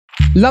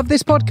Love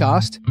this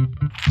podcast?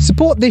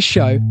 Support this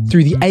show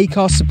through the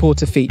Acast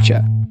supporter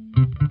feature.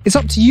 It's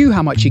up to you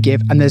how much you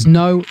give, and there's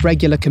no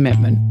regular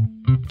commitment.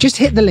 Just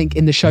hit the link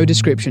in the show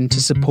description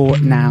to support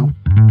now.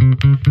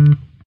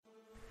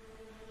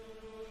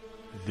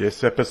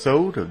 This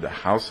episode of the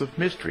House of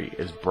Mystery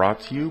is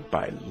brought to you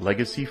by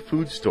Legacy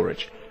Food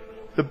Storage.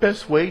 The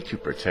best way to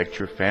protect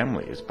your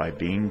family is by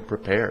being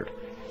prepared.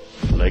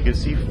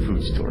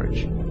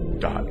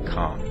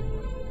 LegacyFoodStorage.com.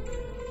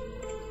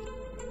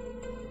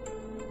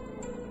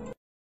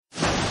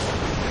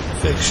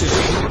 Fiction,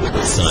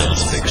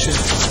 science fiction,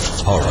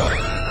 horror,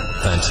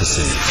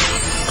 fantasy,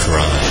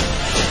 crime,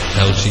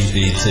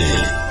 LGBT,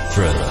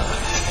 thriller.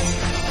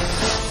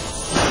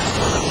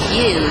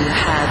 You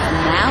have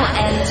now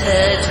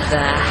entered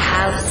the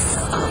House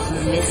of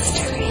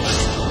Mystery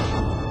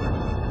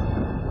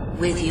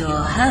with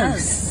your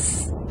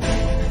hosts,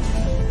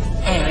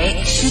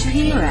 Eric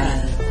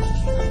Shapiro,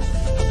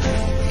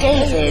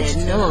 David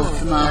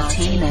North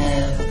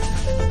Martino,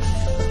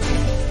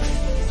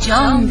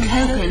 John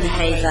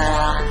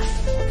Copenhaver,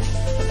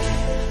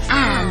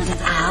 and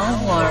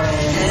Al Warren.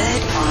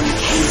 Heard on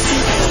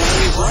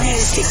KCAA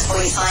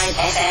 106.5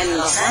 FM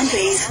Los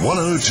Angeles,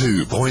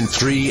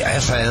 102.3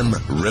 FM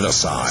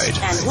Riverside,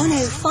 and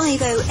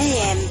 105.0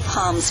 AM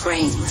Palm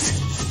Springs.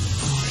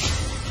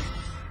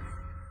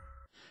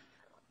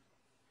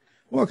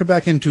 Welcome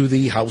back into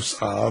the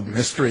House of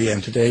Mystery,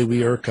 and today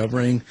we are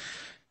covering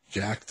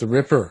Jack the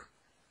Ripper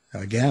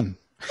again.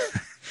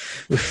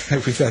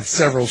 We've had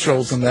several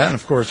shows on that, and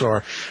of course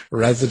our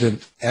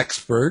resident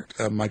expert,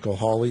 Michael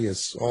Hawley,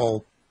 is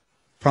all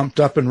pumped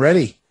up and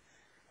ready.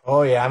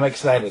 Oh yeah, I'm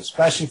excited,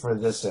 especially for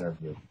this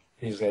interview.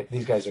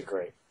 These guys are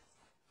great.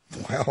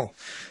 Well,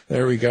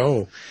 there we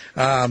go.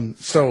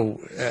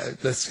 So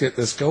let's get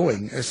this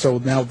going. So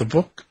now the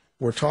book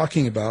we're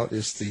talking about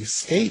is The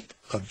Escape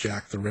of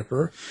Jack the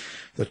Ripper,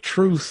 the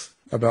truth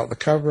about the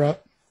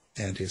cover-up,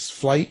 and his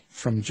flight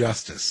from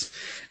justice.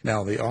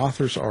 Now, the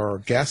authors are our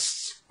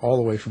guests all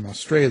the way from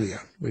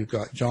Australia. We've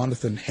got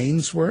Jonathan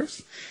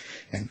Hainsworth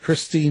and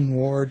Christine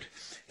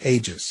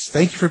Ward-Agius.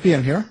 Thank you for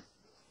being here.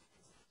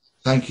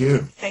 Thank you.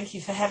 Thank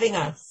you for having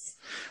us.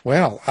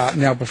 Well,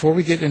 now, before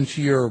we get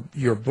into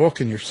your book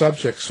and your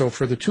subject, so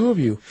for the two of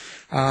you,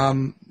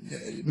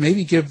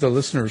 maybe give the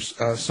listeners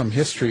some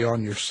history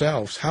on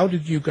yourselves. How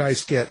did you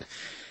guys get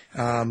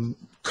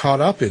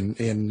caught up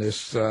in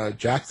this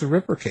Jack the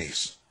Ripper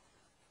case?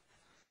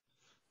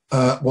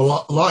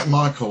 Well, like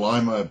Michael,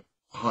 I'm a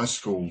high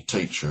school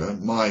teacher.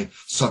 My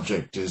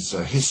subject is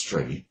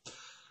history,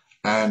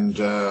 and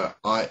I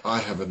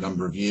have a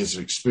number of years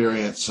of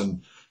experience.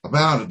 And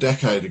about a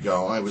decade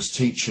ago, I was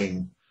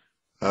teaching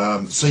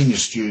senior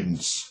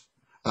students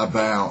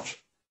about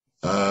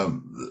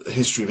the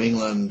history of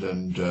England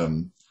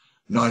and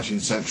 19th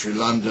century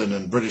London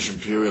and British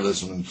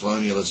imperialism and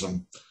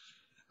colonialism.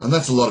 And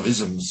that's a lot of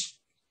isms.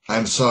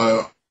 And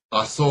so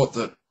I thought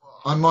that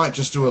I might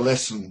just do a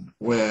lesson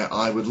where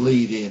I would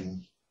lead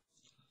in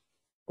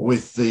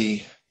with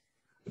the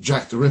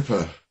Jack the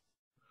Ripper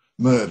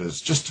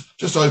murders, just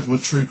open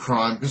with true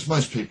crime, because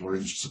most people are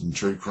interested in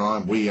true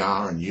crime. We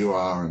are, and you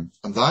are, and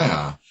they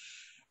are.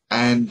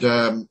 And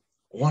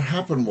what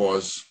happened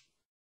was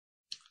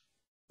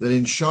that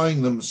in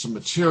showing them some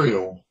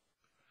material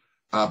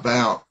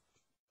about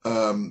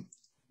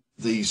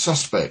the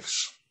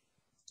suspects,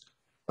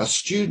 a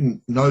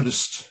student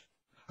noticed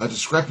a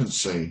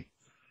discrepancy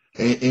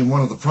in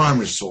one of the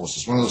primary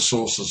sources, one of the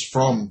sources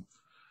from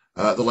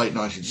the late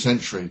 19th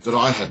century that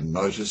I hadn't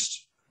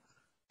noticed.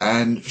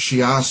 And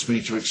she asked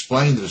me to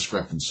explain the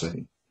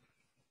discrepancy.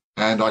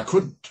 And I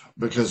couldn't,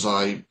 because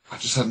I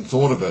just hadn't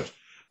thought of it.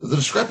 The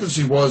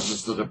discrepancy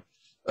was that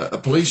a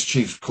police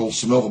chief called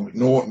Sir Melville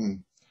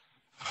Macnaghten,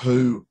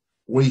 who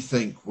we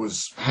think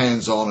was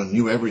hands-on and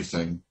knew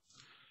everything,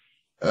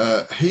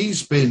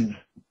 he's been,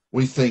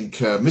 we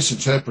think,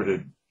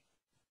 misinterpreted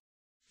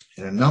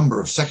in a number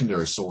of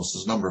secondary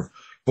sources, a number of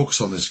books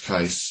on this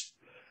case,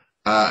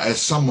 as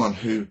someone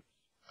who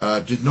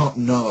did not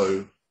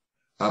know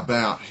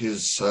about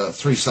his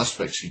three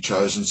suspects he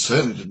chose, and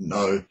certainly didn't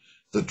know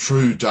the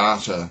true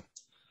data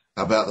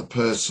about the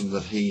person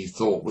that he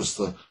thought was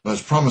the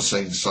most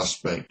promising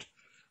suspect,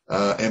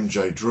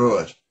 MJ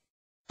Druitt.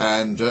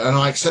 And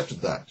I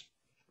accepted that,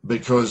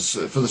 because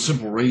for the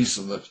simple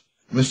reason that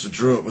Mr.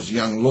 Druitt was a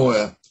young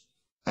lawyer,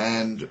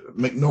 and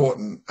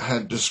Macnaghten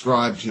had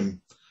described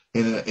him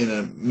in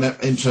an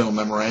internal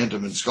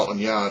memorandum in Scotland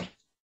Yard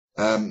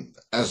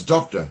as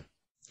doctor.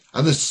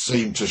 And this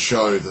seemed to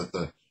show that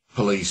the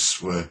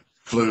police were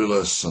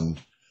clueless and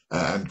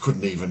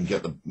couldn't even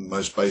get the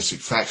most basic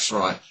facts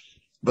right.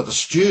 But the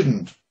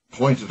student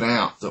pointed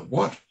out that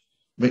what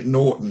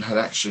Macnaghten had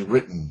actually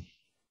written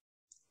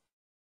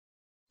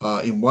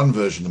in one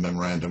version of the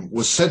memorandum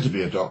was said to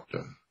be a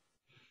doctor,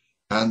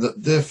 and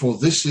that therefore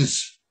this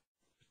is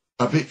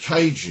a bit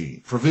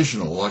cagey,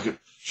 provisional.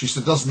 She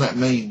said, doesn't that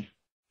mean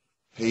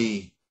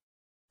he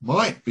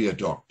might be a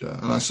doctor?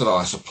 And I said, oh,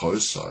 I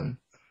suppose so.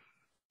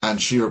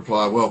 And she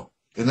replied, well,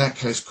 in that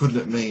case, couldn't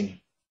it mean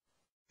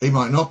he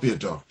might not be a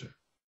doctor?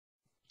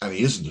 And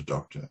he isn't a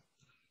doctor.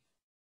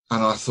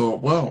 And I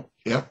thought, well,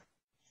 yep,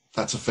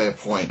 that's a fair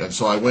point. And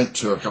so I went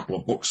to a couple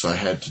of books I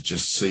had to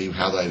just see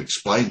how they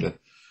explained it.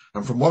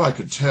 And from what I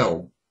could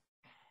tell,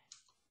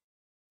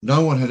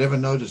 no one had ever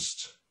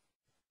noticed,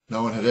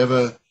 no one had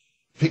ever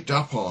picked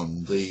up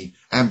on the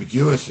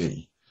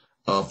ambiguity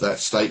of that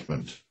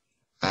statement.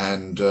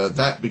 And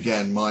that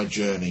began my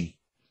journey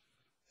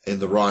in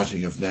the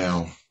writing of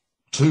now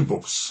 2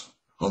 books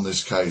on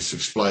this case,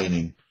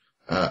 explaining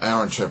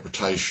our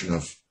interpretation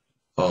of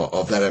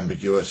that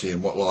ambiguity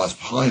and what lies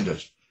behind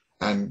it.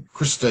 And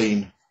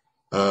Christine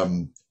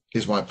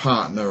is my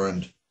partner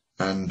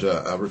and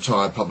a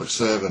retired public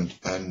servant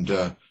and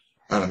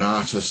an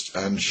artist,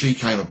 and she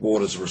came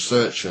aboard as a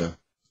researcher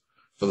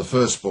for the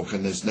first book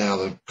and is now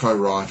the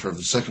co-writer of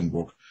the second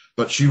book.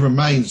 But she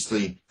remains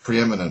the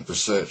preeminent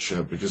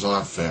researcher because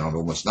I've found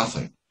almost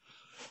nothing.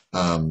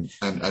 And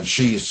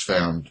she has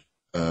found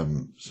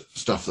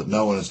stuff that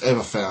no one has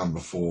ever found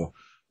before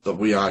that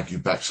we argue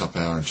backs up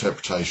our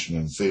interpretation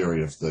and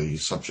theory of the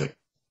subject.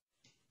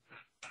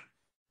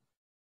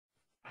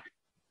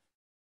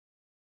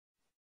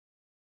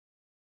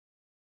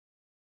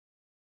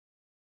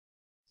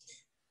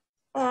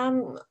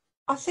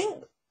 I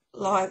think,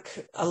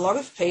 like a lot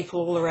of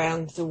people all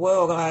around the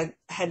world, I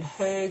had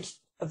heard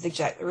of the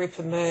Jack the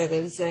Ripper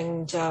murders,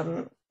 and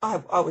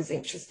I was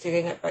interested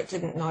in it but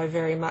didn't know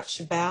very much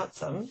about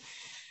them.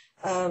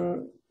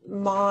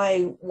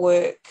 My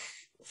work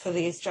for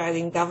the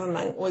Australian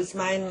government was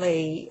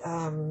mainly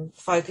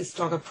focused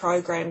on a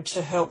program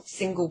to help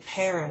single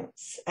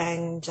parents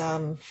and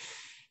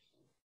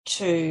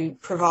to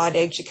provide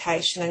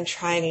education and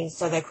training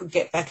so they could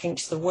get back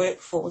into the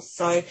workforce.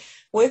 So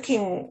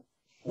working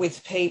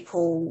with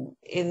people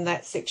in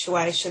that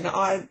situation,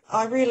 I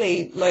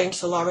really learned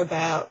a lot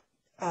about,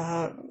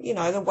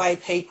 the way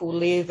people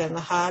live and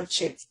the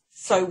hardships.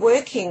 So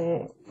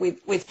working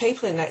with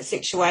people in that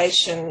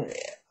situation,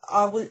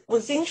 I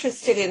was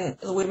interested in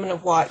the women of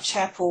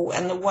Whitechapel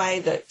and the way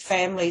that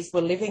families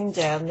were living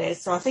down there.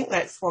 So I think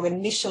that's what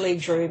initially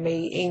drew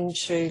me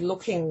into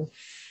looking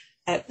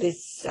at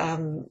this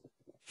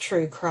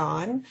true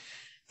crime.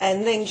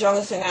 And then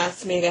Jonathan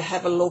asked me to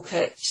have a look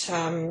at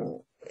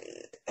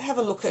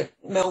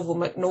Melville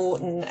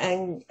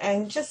McNaughton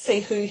and just see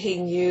who he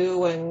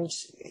knew and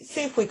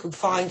see if we could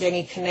find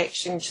any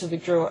connection to the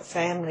Druitt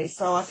family.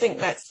 So I think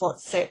that's what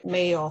set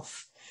me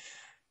off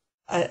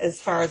as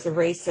far as a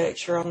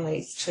researcher on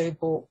these 2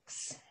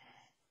 books.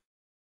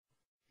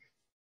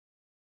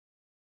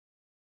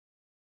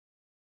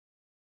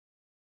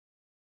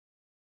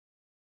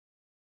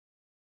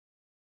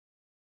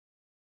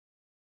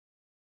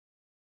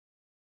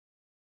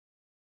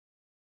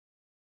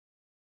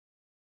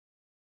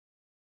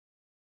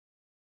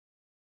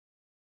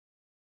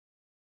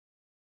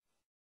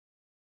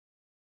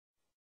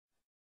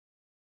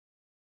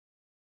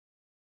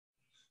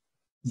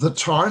 The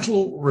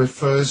title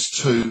refers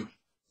to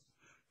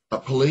a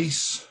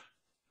police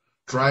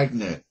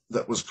dragnet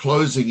that was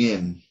closing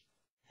in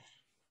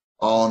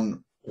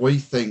on, we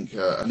think,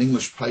 an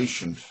English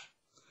patient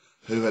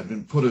who had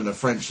been put in a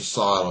French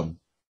asylum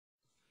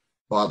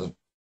by the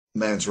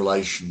man's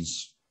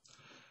relations,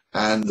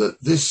 and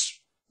that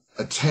this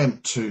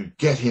attempt to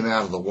get him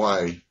out of the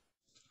way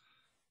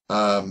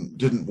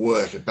didn't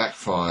work. It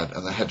backfired,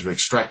 and they had to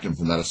extract him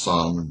from that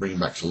asylum and bring him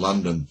back to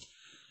London.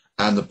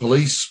 And the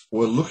police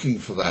were looking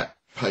for that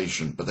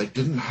patient, but they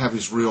didn't have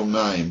his real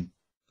name.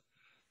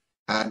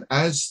 And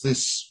as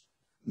this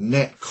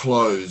net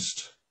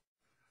closed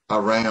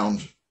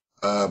around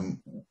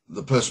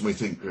the person we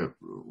think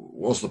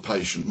was the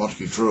patient,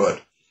 Montague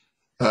Druitt,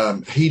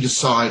 he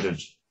decided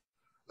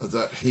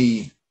that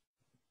he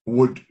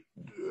would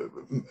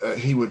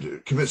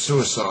commit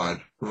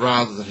suicide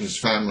rather than his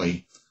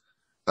family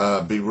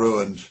be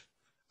ruined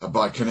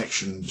by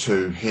connection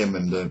to him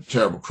and the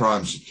terrible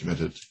crimes he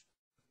committed.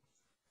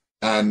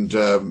 And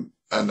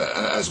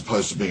as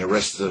opposed to being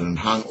arrested and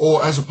hung,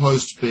 or as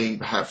opposed to being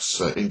perhaps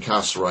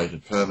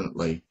incarcerated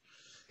permanently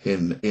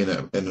in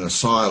an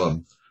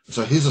asylum.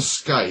 So his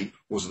escape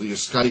was the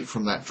escape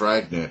from that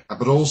dragnet,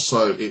 but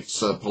also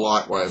it's a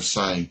polite way of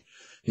saying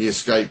he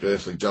escaped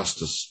earthly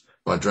justice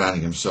by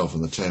drowning himself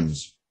in the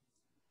Thames.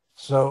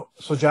 So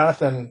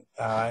Jonathan,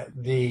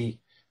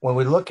 when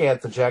we look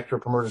at the Jack the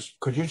Ripper murders,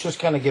 could you just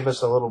kind of give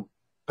us a little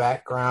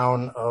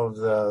background of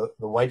the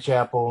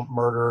Whitechapel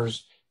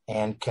murders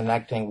and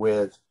connecting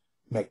with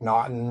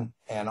McNaughton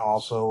and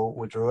also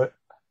with Druitt?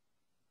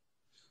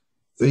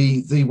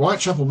 The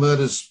Whitechapel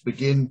murders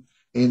begin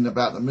in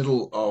about the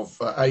middle of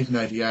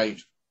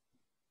 1888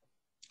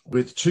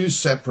 with 2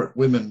 separate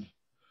women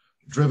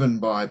driven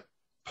by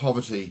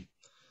poverty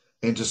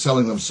into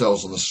selling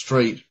themselves on the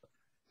street.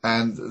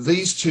 And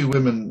these 2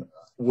 women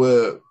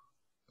were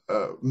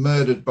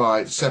murdered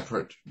by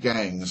separate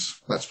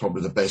gangs. That's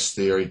probably the best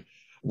theory.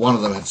 One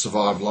of them had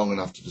survived long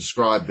enough to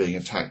describe being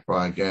attacked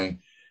by a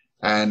gang.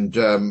 And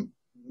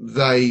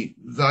their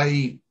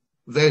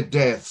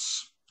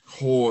deaths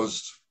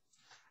caused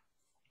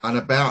an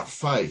about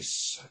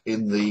face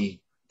in the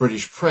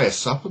British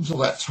press. Up until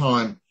that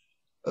time,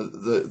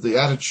 the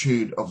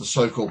attitude of the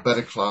so-called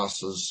better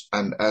classes,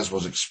 and as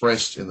was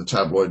expressed in the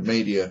tabloid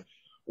media,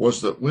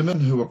 was that women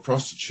who were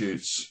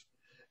prostitutes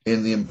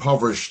in the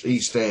impoverished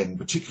East End,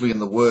 particularly in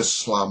the worst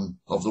slum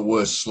of the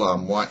worst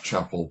slum,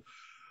 Whitechapel,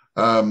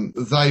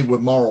 they were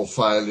moral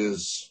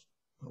failures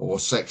or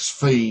sex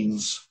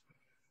fiends.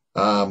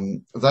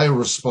 They were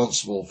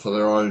responsible for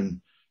their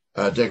own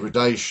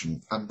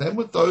degradation. And then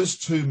with those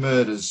two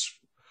murders,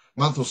 a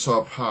month or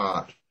so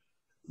apart,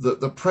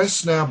 the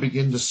press now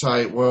begin to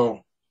say,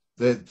 well,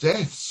 their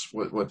deaths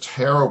were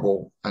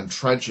terrible and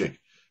tragic,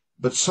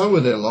 but so were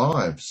their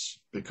lives,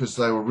 because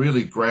they were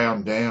really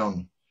ground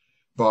down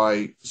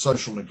by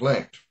social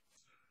neglect.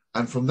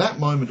 And from that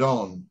moment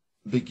on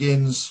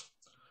begins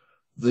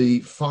the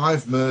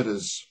 5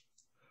 murders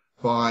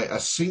by a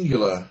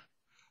singular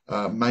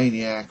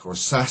maniac or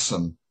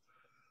assassin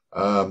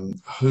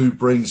who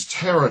brings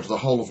terror to the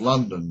whole of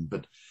London.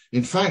 But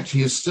in fact,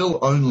 he is still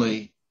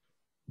only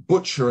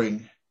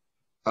butchering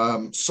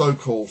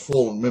so-called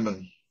fallen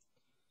women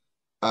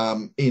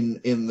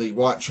in the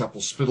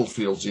Whitechapel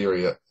Spitalfields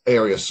area,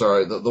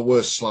 the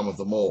worst slum of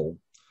them all.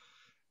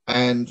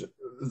 And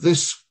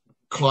this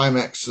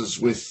climaxes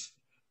with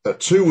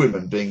 2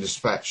 women being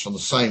dispatched on the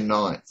same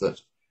night that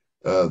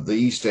the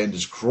East End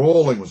is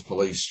crawling with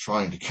police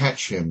trying to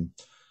catch him.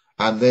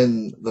 And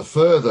then the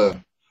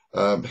further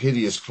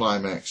hideous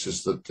climax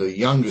is that the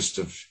youngest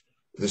of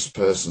this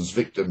person's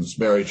victims,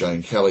 Mary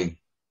Jane Kelly,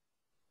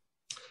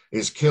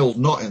 is killed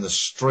not in the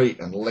street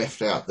and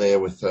left out there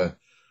with her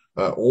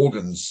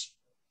organs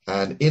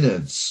and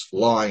innards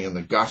lying in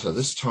the gutter.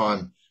 This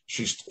time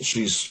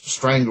she's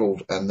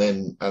strangled and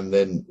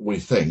then we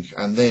think,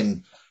 and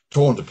then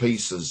torn to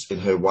pieces in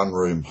her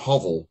one-room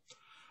hovel,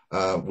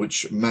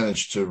 which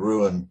managed to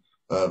ruin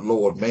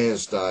Lord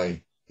Mayor's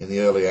Day in the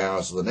early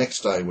hours of the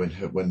next day when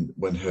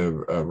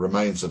her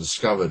remains are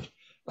discovered.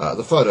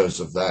 The photos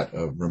of that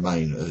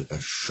remain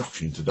as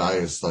shocking today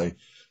as they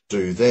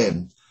do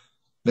then.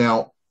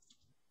 Now,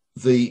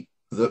 the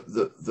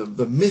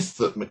myth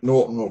that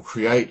McNaughton will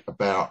create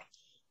about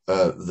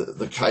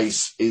the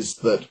case is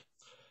that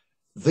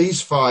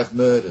these 5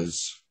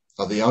 murders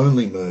are the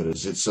only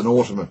murders. It's an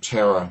autumn of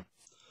terror,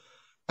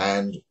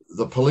 and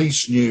the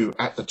police knew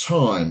at the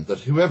time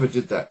that whoever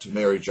did that to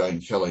Mary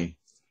Jane Kelly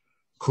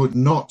could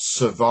not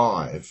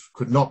survive,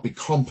 could not be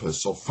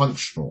compass or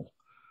functional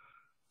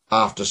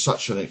after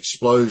such an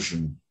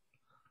explosion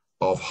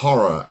of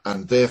horror,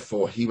 and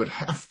therefore he would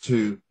have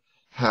to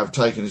have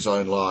taken his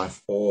own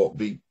life or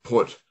be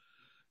put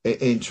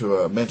into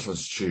a mental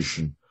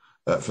institution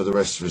for the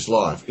rest of his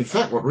life. In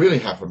fact, what really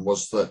happened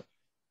was that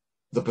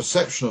the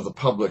perception of the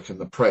public and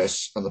the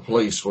press and the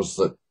police was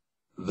that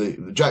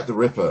the Jack the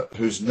Ripper,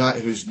 whose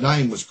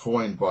name was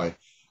coined by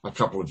a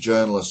couple of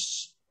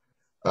journalists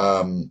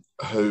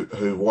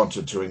who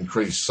wanted to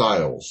increase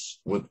sales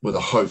with a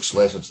hoax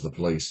letter to the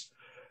police.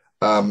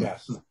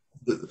 Yes.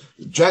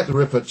 Jack the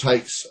Ripper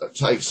takes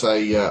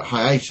a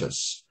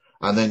hiatus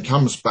and then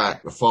comes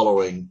back the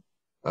following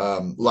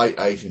late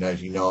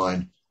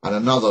 1889, and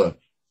another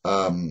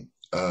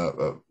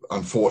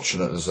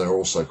unfortunate, as they're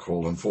also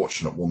called,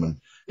 unfortunate woman,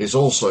 is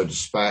also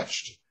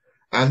dispatched.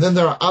 And then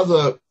there are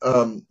other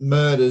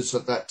murders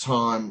at that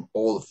time,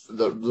 or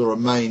the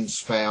remains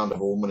found of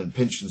a woman in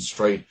Pinchin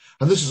Street,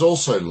 and this is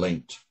also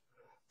linked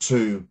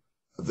to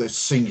this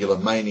singular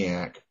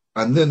maniac.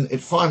 And then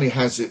it finally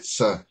has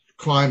its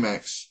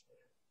climax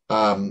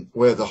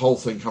where the whole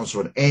thing comes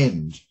to an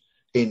end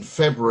in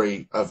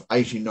February of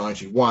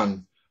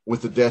 1891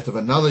 with the death of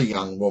another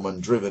young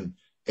woman driven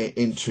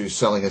into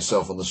selling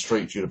herself on the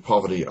street due to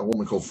poverty, a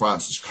woman called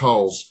Frances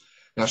Coles.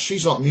 Now,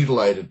 she's not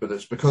mutilated, but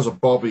it's because a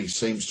bobby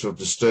seems to have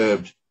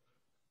disturbed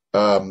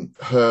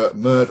her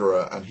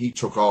murderer, and he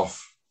took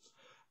off,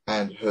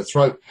 and her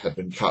throat had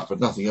been cut, but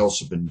nothing else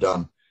had been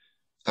done.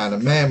 And a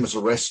man was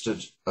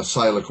arrested, a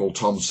sailor called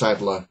Tom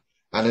Sadler,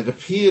 and it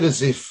appeared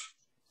as if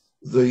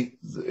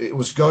it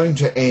was going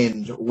to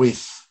end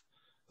with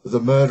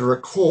the murderer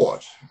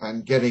caught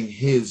and getting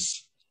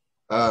his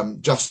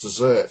just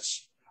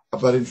desserts.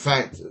 But in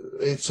fact,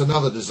 it's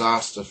another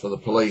disaster for the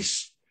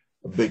police,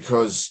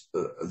 because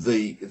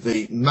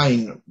the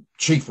main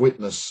chief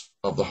witness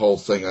of the whole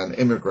thing, an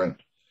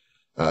immigrant,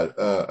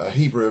 a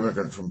Hebrew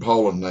immigrant from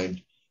Poland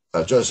named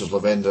Joseph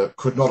Lavender,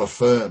 could not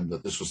affirm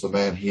that this was the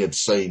man he had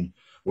seen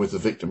with the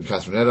victim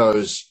Catherine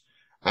Eddowes,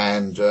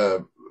 and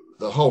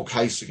the whole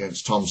case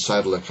against Tom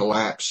Sadler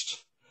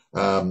collapsed,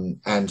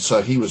 and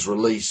so he was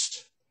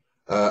released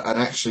and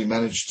actually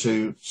managed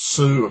to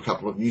sue a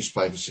couple of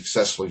newspapers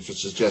successfully for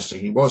suggesting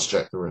he was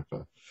Jack the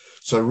Ripper.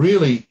 So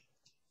really,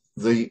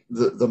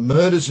 the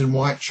murders in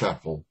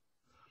Whitechapel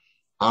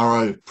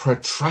are a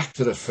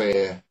protracted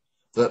affair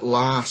that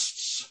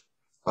lasts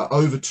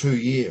over 2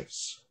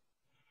 years.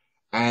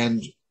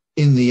 And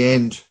in the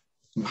end,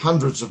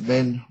 hundreds of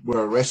men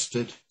were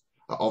arrested.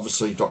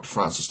 Obviously, Dr.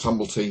 Francis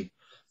Tumblety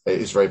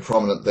is very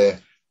prominent there.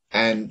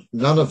 And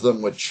none of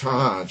them were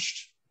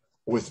charged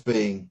with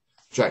being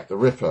Jack the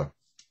Ripper.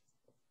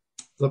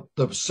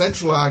 The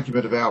central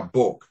argument of our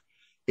book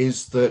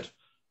is that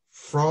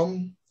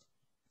from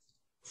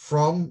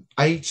from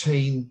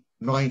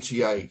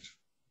 1898,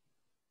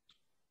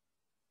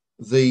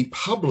 the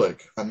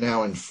public are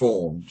now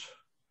informed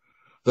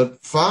that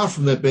far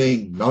from there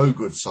being no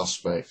good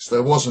suspects,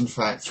 there was in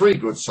fact 3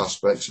 good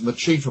suspects, and the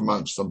chief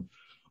amongst them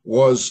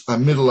was a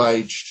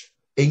middle-aged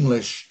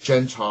English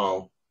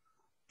Gentile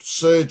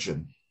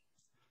surgeon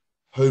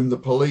whom the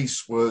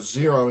police were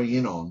zeroing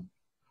in on,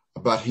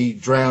 but he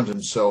drowned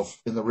himself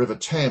in the River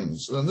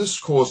Thames. And this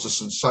caused a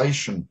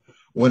sensation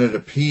when it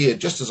appeared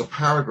just as a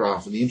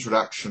paragraph in the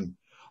introduction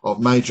of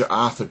Major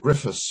Arthur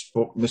Griffith's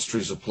book,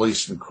 Mysteries of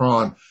Police and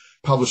Crime,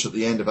 published at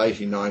the end of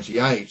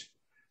 1898,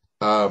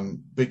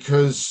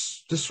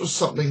 because this was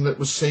something that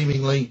was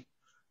seemingly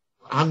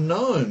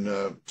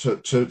unknown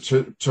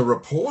to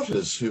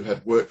reporters who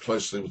had worked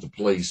closely with the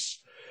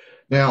police.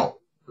 Now,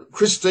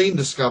 Christine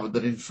discovered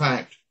that, in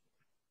fact,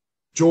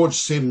 George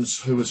Sims,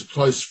 who was a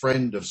close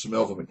friend of Sir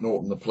Melville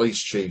Macnaghten, the police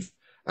chief,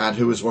 and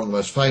who was one of the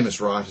most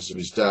famous writers of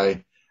his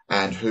day,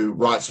 and who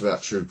writes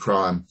about true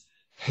crime,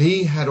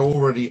 he had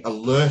already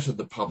alerted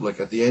the public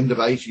at the end of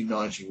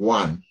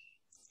 1891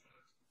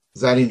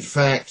 that, in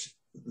fact,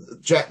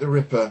 Jack the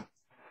Ripper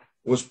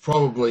was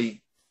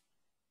probably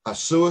a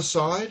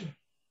suicide,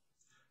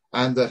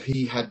 and that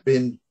he had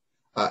been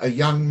a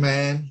young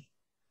man,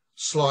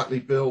 slightly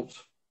built,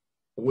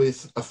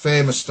 with a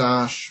fair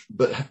moustache,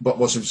 but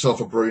was himself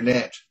a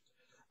brunette,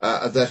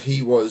 that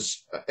he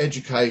was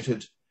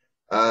educated,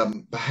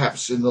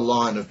 perhaps in the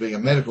line of being a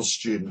medical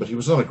student, but he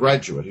was not a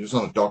graduate, he was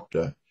not a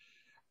doctor,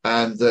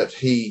 and that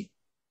he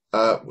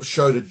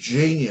showed a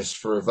genius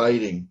for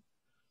evading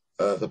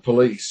the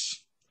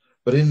police.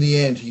 But in the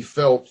end, he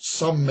felt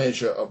some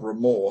measure of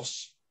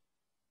remorse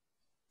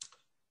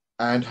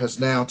and has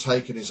now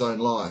taken his own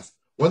life.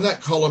 When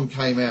that column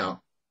came out,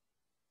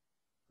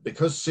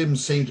 because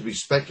Sims seemed to be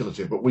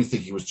speculative, but we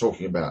think he was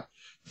talking about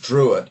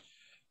Druitt,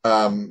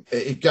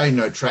 it gained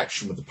no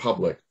traction with the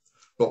public.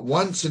 But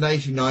once in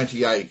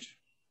 1898,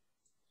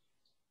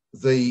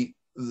 the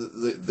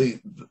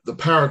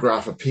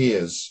paragraph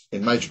appears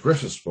in Major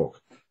Griffith's book,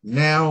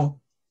 now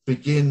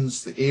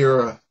begins the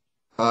era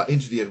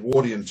into the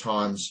Edwardian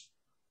times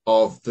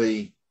of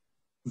the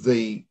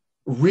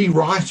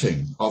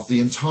rewriting of the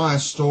entire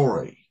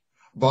story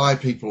by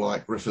people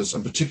like Griffiths,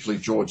 and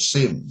particularly George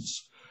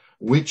Sims,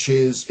 which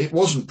is, it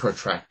wasn't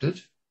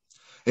protracted,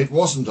 it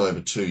wasn't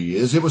over 2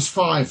 years, it was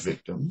 5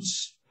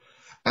 victims,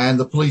 and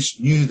the police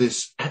knew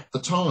this at the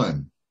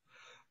time,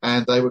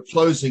 and they were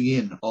closing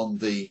in on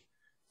the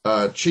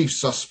chief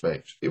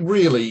suspect.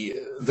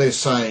 They're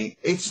saying,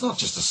 it's not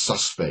just a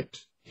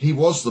suspect, he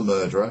was the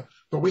murderer,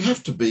 but we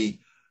have to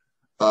be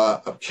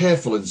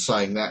careful in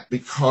saying that,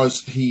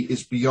 because he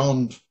is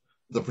beyond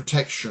the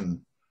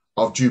protection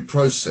of due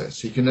process.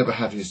 He can never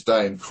have his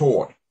day in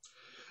court.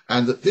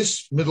 And that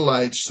this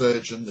middle-aged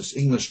surgeon, this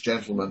English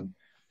gentleman,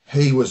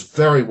 he was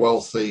very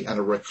wealthy and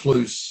a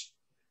recluse,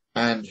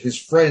 and his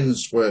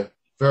friends were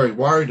very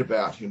worried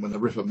about him when the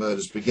Ripper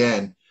murders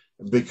began,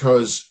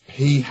 because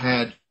he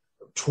had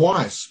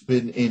twice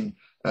been in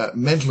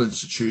mental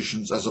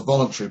institutions as a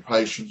voluntary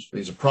patient,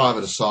 these are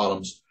private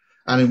asylums,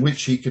 and in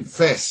which he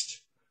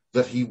confessed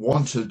that he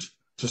wanted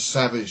to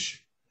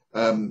savage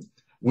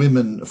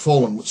women,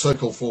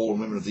 so-called fallen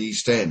women of the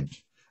East End.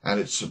 And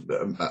it's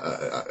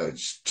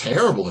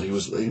terrible that he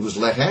was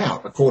let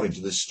out, according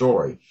to this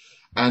story.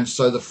 And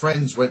so the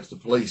friends went to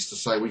the police to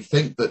say, we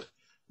think that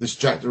this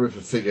Jack the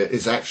Ripper figure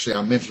is actually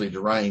our mentally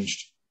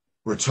deranged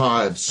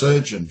retired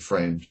surgeon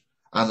friend.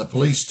 And the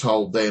police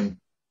told them,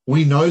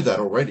 we know that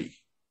already,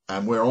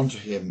 and we're onto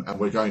him, and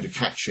we're going to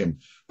catch him.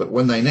 But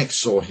when they next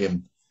saw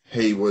him,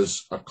 he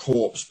was a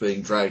corpse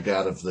being dragged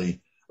out of the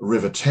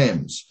River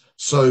Thames.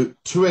 So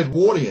to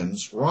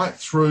Edwardians, right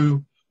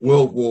through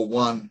World War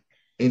I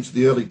into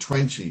the early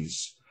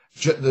 20s,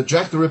 the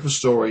Jack the Ripper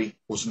story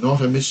was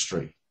not a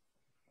mystery,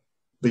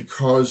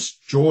 because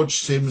George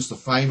Sims, the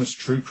famous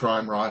true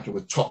crime writer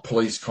with top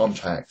police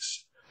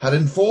contacts, had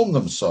informed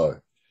them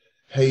so.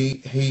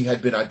 He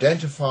had been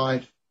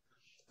identified.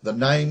 The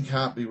name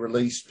can't be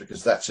released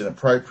because that's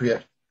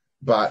inappropriate,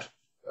 but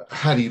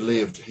had he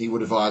lived, he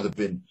would have either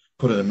been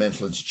put in a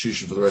mental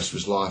institution for the rest of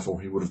his life, or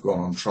he would have gone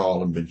on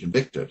trial and been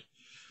convicted.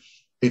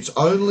 It's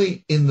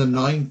only in the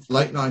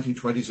late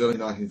 1920s, early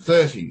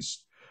 1930s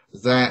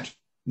that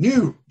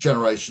new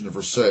generation of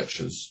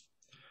researchers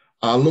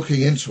are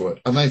looking into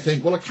it, and they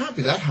think, well, it can't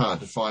be that hard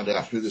to find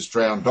out who this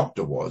drowned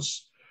doctor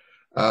was.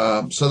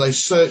 So they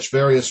search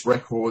various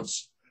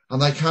records,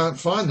 and they can't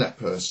find that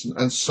person,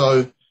 and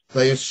so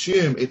they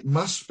assume it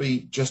must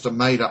be just a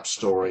made-up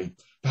story,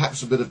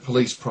 perhaps a bit of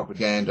police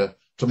propaganda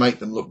to make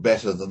them look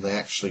better than they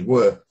actually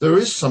were. There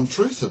is some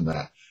truth in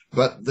that,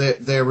 but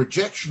their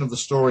rejection of the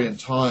story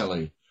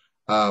entirely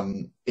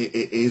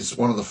is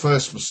one of the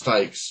first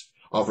mistakes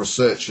of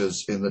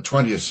researchers in the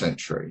 20th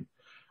century.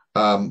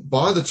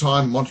 By the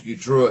time Montague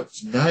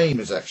Druitt's name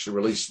is actually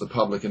released to the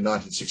public in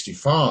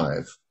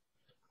 1965,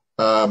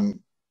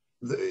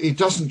 it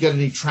doesn't get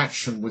any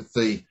traction with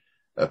the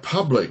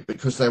public,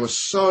 because they were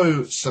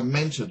so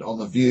cemented on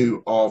the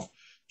view of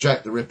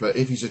Jack the Ripper.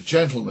 If he's a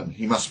gentleman,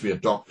 he must be a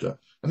doctor.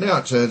 And now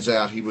it turns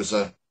out he was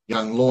a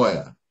young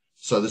lawyer.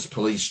 So this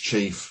police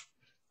chief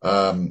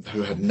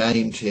who had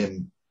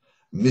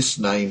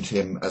misnamed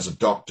him as a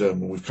doctor,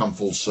 and we've come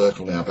full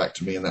circle now back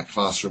to me in that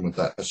classroom with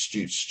that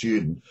astute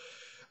student,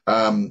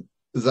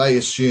 they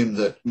assumed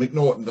that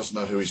McNaughton doesn't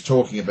know who he's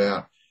talking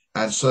about.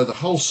 And so the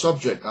whole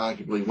subject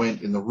arguably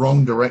went in the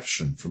wrong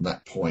direction from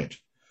that point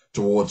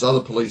towards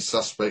other police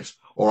suspects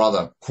or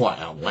other quite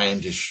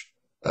outlandish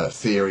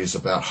theories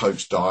about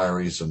hoax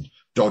diaries and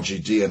dodgy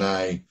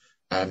DNA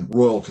and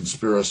royal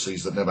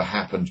conspiracies that never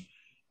happened.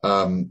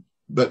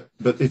 But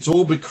it's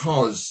all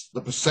because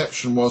the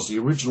perception was the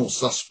original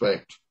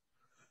suspect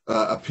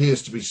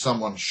appears to be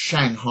someone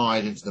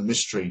shanghaied into the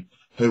mystery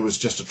who was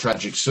just a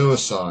tragic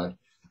suicide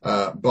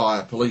by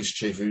a police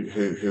chief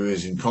who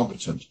is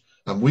incompetent.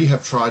 And we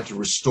have tried to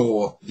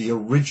restore the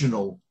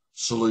original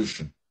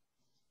solution.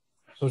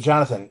 So,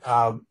 Jonathan,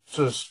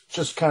 so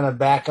just kind of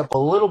back up a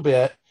little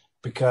bit,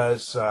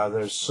 because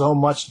there's so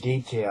much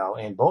detail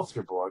in both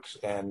your books,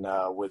 and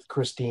with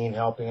Christine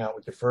helping out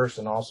with the first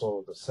and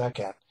also the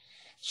second.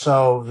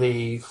 So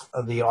the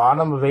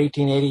autumn of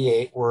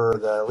 1888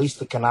 were at least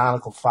the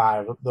canonical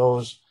five,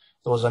 those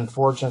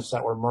unfortunates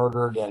that were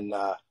murdered, and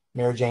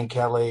Mary Jane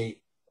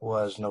Kelly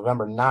was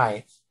November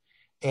 9th.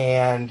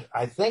 And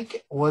I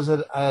think, is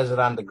it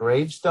on the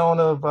gravestone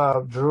of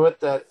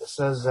Druitt that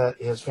says that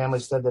his family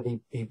said that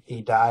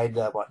he died,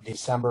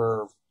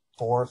 December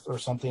 4th or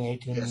something,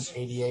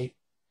 1888?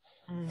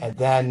 Yes. And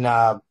then,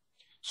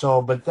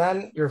 but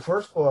then your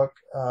first book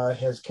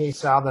has case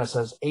Salvin, it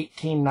says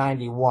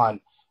 1891.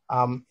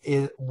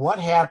 What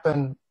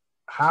happened?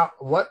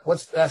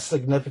 What's that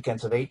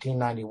significance of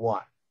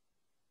 1891?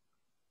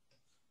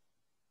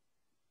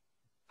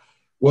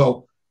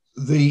 Well,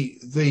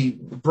 the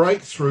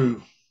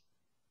breakthrough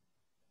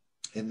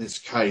in this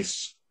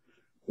case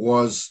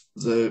was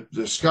the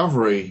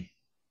discovery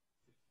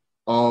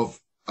of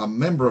a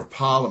member of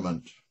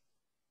Parliament,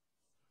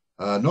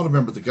 not a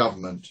member of the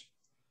government,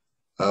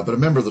 but a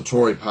member of the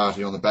Tory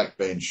party on the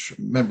backbench,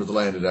 a member of the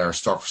landed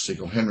aristocracy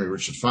called Henry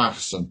Richard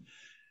Farquharson.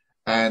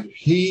 And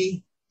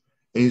he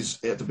is,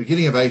 at the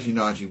beginning of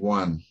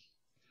 1891,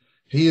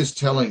 he is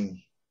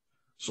telling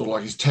sort of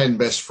like his 10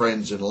 best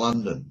friends in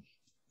London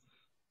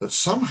that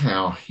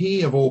somehow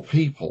he, of all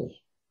people,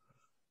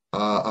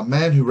 a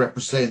man who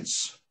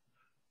represents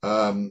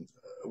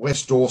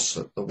West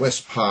Dorset, the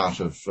west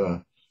part of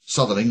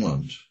southern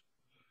England,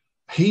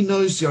 he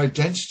knows the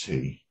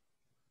identity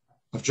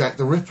of Jack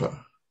the Ripper,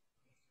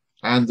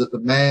 and that the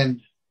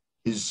man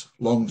is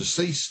long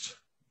deceased,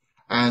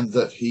 and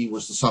that he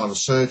was the son of a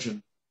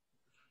surgeon,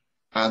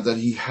 and that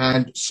he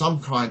had some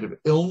kind of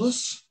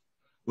illness,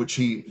 which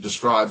he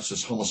describes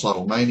as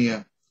homicidal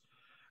mania,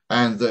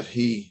 and that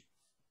he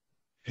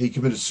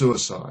committed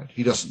suicide.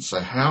 He doesn't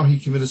say how he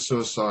committed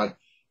suicide,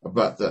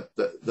 but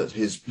that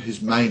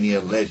his mania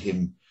led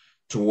him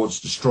towards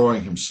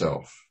destroying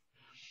himself.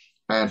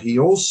 And he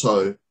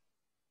also,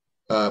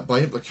 by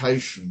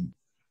implication,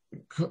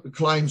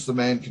 claims the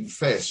man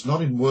confessed,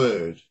 not in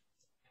word,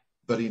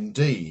 but in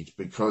deed,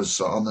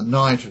 because on the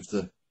night of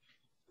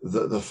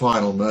the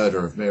final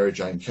murder of Mary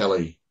Jane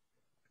Kelly,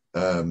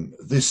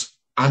 this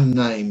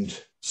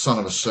unnamed son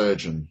of a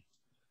surgeon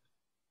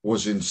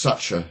was in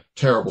such a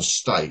terrible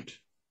state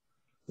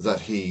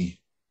that he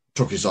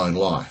took his own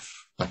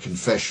life, a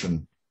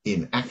confession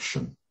in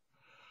action.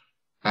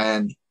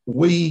 And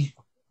we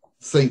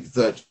think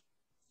that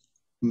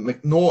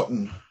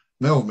Melville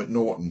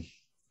McNaughton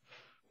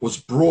was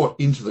brought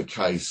into the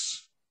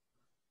case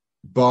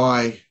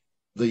by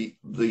the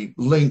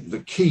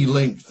key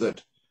link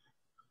that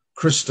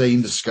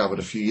Christine discovered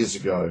a few years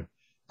ago,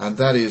 and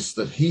that is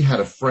that he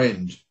had a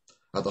friend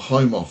at the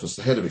Home Office,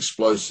 the head of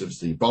explosives,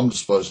 the bomb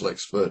disposal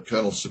expert,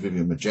 Colonel Sir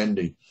Vivian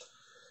Magendie,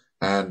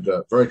 and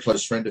a very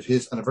close friend of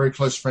his, and a very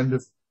close friend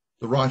of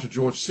the writer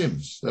George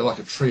Sims. They're like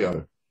a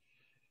trio.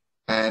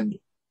 And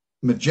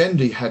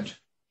Magendie had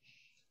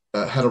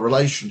a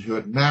relation who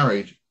had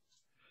married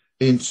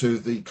into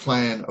the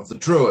clan of the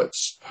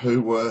Druitts,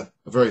 who were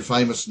a very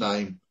famous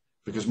name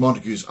because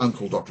Montagu's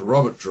uncle, Dr.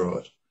 Robert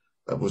Druitt,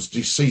 was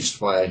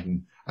deceased by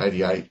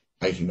 1888,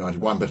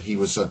 1891, but he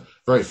was a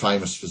very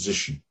famous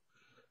physician.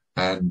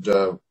 And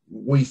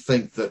we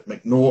think that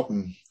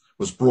McNaughton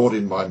was brought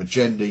in by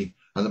Magendie,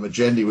 and that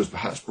Magendie was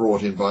perhaps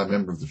brought in by a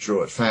member of the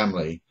Druitt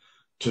family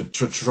to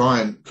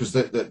try and, because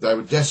they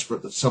were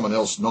desperate that someone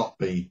else not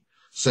be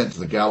sent to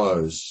the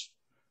gallows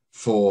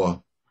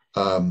for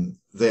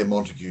their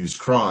Montagu's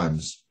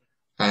crimes,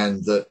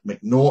 and that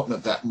McNaughton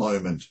at that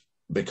moment,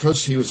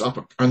 because he was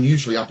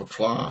unusually upper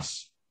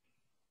class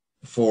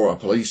for a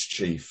police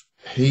chief,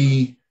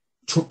 he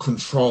took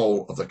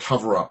control of the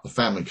cover-up, the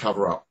family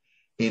cover-up,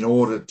 in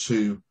order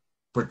to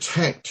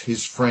protect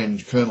his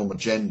friend Colonel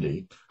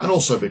Magendie, and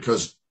also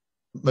because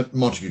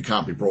Montagu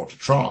can't be brought to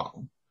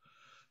trial,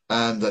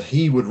 and that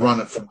he would run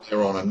it from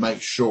there on and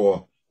make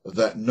sure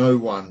that no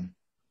one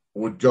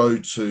would go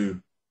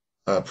to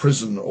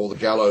prison or the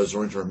gallows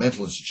or into a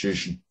mental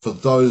institution for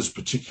those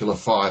particular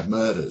 5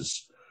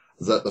 murders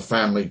that the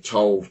family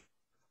told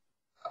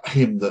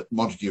him that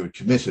Montagu had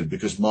committed,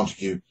 because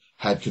Montagu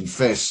had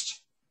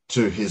confessed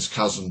to his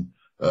cousin,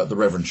 the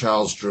Reverend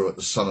Charles Druitt,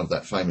 the son of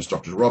that famous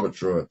Dr. Robert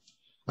Druitt,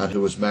 and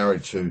who was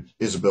married to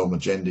Isabel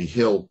Magendie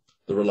Hill,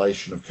 the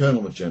relation of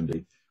Colonel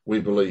Magendie. We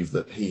believe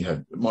that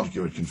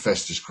Montague had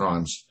confessed his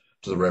crimes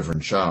to the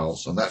Reverend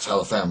Charles, and that's how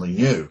the family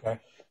knew.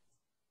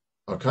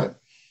 Okay.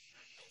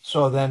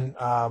 So then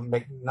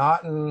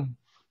McNaughton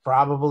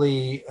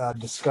probably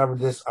discovered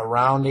this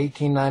around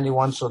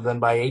 1891. So then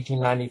by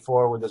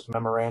 1894, with this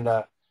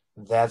memoranda,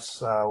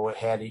 that's what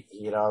he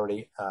had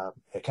already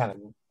kind of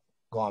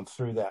gone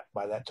through that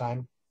by that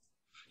time.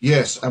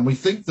 Yes, and we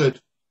think that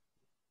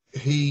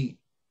he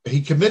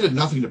committed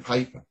nothing to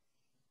paper,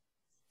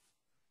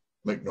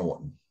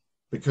 McNaughton,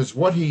 because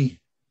what he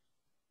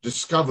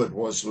discovered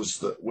was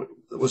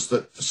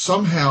that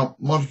somehow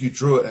Montague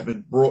Druitt had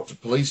been brought to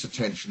police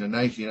attention in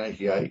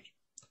 1888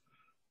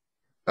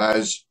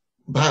 as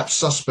perhaps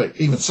suspect.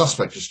 Even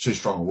suspect is too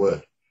strong a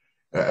word.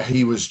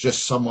 He was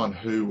just someone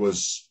who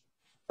was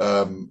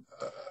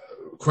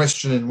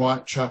questioned in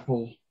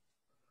Whitechapel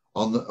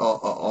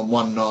on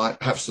one night,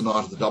 perhaps the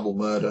night of the double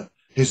murder.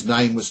 His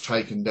name was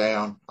taken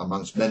down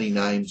amongst many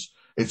names.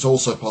 It's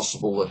also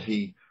possible that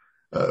he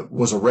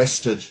was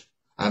arrested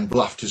and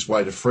bluffed his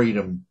way to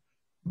freedom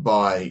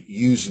by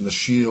using the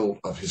shield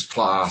of his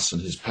class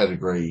and his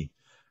pedigree,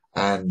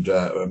 and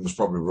was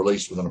probably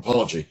released with an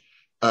apology.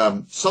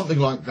 Something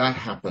like that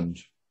happened,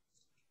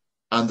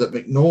 and that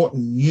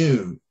McNaughton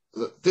knew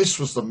that this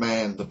was the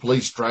man the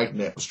police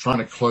dragnet was trying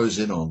to close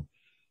in on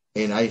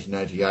in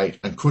 1888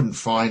 and couldn't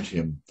find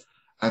him.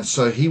 And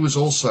so he was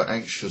also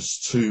anxious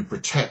to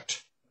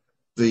protect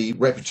the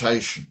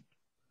reputation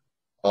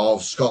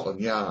of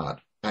Scotland Yard.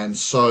 And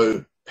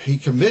so he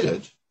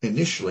committed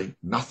initially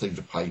nothing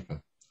to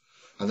paper.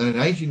 And then in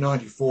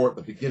 1894, at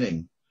the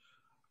beginning,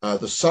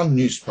 the Sun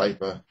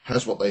newspaper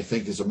has what they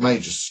think is a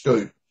major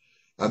scoop,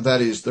 and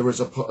that is there is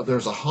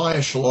a high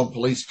echelon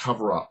police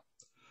cover-up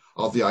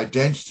of the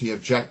identity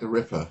of Jack the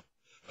Ripper,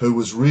 who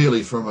was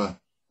really from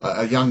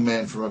a young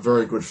man from a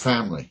very good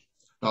family.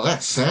 Now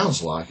that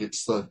sounds like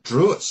it's the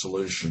Druitt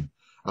solution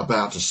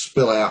about to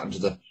spill out into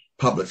the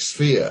public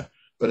sphere,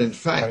 but in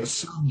fact the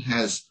Sun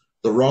has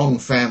the wrong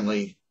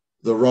family,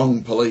 the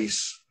wrong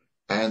police,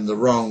 and the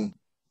wrong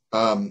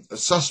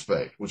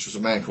suspect, which was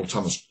a man called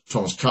Thomas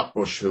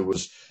Cutbush, who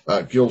was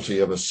guilty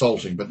of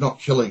assaulting but not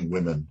killing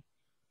women,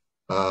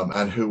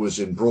 and who was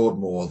in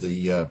Broadmoor,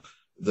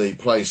 the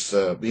place,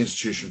 the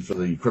institution for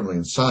the criminally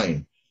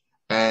insane.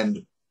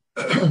 And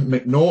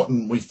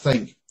McNaughton, we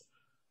think,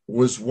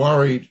 was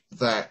worried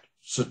that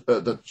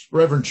the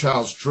Reverend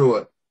Charles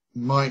Druitt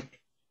might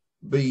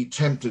be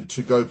tempted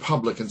to go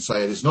public and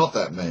say, it is not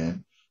that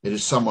man, it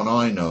is someone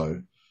I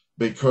know.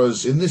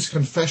 Because in this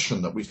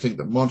confession that we think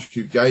that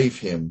Montague gave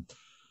him,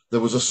 there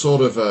was a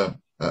sort of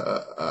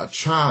a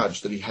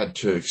charge that he had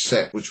to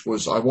accept, which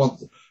was,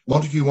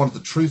 Montague wanted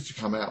the truth to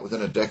come out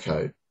within a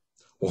decade,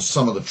 or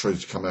some of the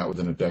truth to come out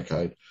within a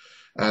decade.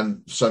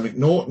 And so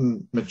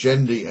McNaughton,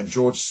 Magendie, and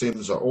George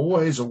Sims are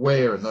always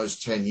aware in those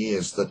 10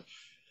 years that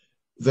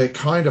they're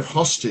kind of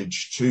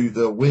hostage to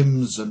the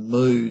whims and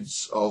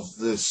moods of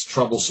this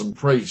troublesome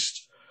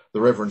priest,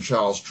 the Reverend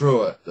Charles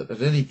Druitt, that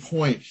at any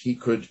point he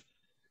could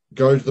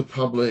go to the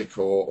public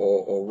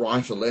or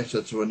write a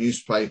letter to a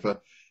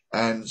newspaper.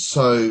 And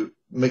so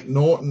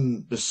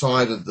McNaughton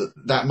decided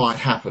that might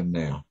happen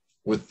now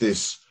with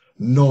this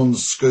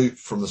non-scoop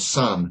from the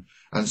Sun.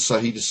 And so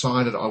he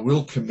decided, I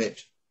will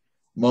commit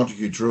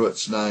Montague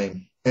Druitt's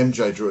name,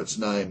 MJ Druitt's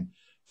name,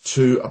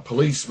 to a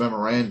police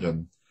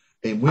memorandum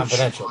in which...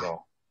 Confidential,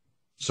 though.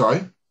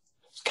 Sorry?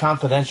 It's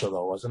confidential,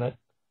 though, wasn't it?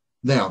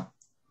 Now,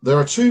 there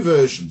are two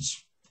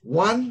versions.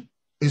 One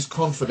is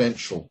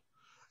confidential,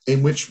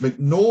 in which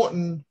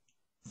McNaughton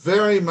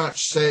very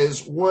much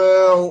says,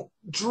 well,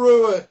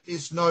 Druitt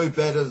is no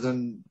better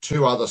than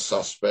two other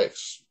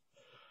suspects,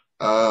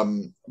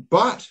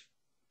 but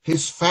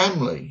his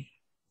family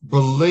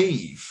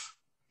believe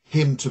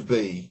him to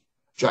be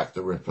Jack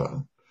the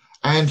Ripper,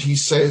 and he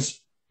says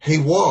he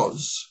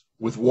was,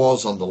 with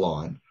was on the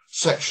line,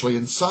 sexually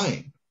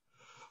insane,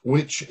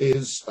 which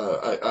is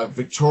a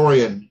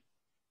Victorian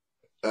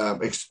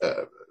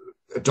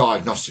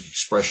diagnostic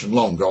expression,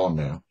 long gone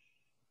now,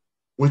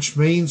 which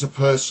means a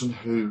person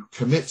who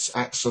commits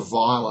acts of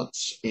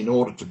violence in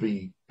order to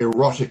be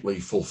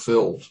erotically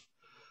fulfilled.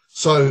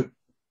 So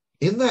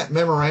in that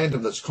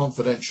memorandum that's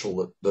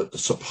confidential, that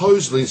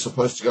supposedly is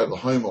supposed to go to the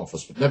Home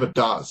Office, but never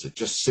does, it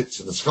just sits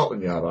in the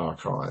Scotland Yard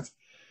archive,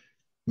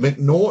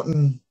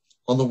 McNaughton,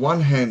 on the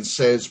one hand,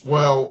 says,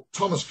 well,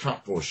 Thomas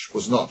Cutbush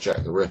was not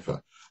Jack the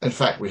Ripper. In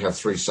fact, we have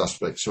three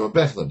suspects who are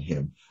better than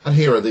him, and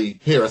here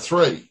are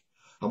three.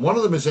 And one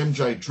of them is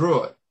MJ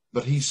Druitt,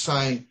 but he's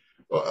saying,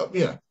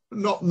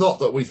 not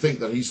that we think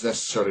that he's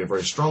necessarily a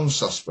very strong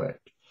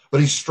suspect, but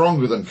he's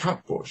stronger than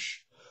Cutbush.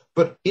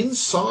 But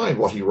inside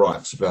what he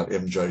writes about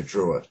MJ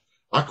Druitt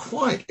are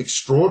quite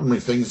extraordinary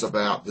things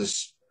about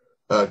this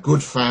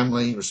good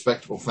family,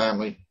 respectable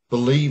family,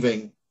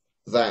 believing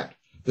that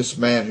this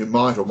man who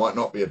might or might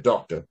not be a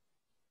doctor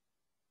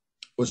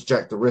was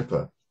Jack the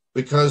Ripper,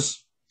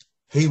 because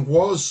he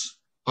was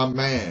a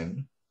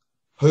man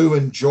who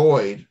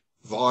enjoyed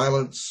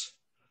violence,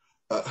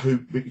 who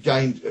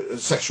gained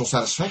sexual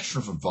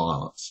satisfaction from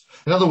violence.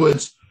 In other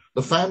words,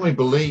 the family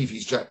believe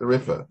he's Jack the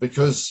Ripper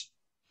because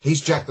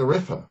he's Jack the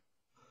Ripper.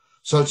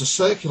 So it's a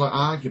circular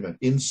argument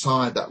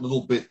inside that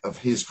little bit of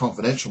his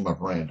confidential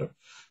memorandum.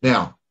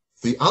 Now,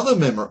 the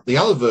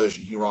other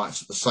version he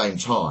writes at the same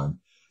time,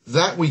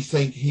 that we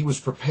think he was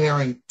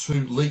preparing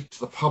to leak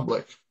to the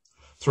public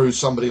through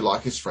somebody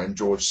like his friend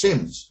George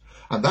Sims.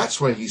 And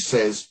that's where he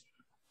says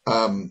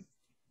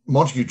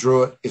Montague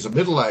Druitt is a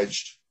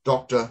middle-aged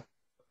doctor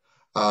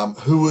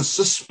who was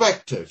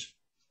suspected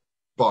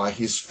by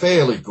his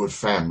fairly good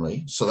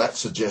family. So that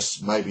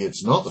suggests maybe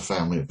it's not the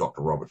family of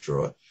Dr. Robert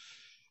Druitt.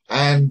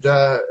 And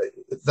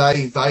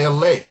they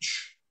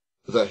allege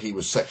that he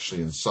was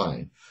sexually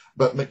insane.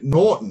 But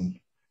McNaughton,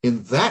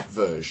 in that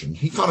version,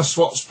 he kind of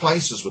swaps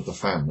places with the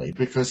family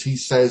because he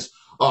says,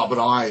 oh, but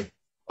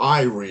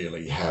I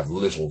really have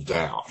little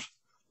doubt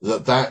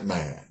that that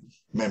man,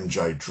 Mem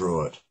J.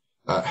 Druitt,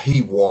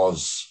 he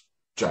was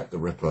Jack the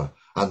Ripper,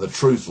 and the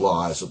truth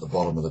lies at the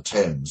bottom of the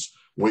Thames,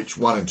 which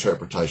one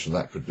interpretation of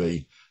that could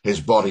be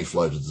his body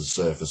floated to the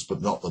surface,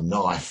 but not the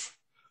knife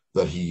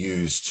that he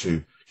used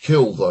to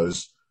kill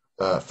those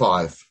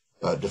 5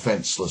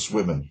 defenceless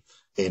women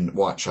in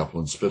Whitechapel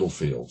and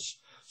Spitalfields.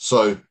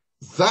 So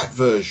that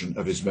version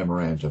of his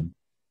memorandum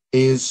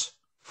is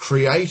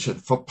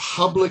created for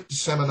public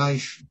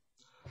dissemination.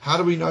 How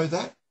do we know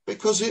that?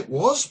 Because it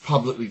was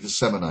publicly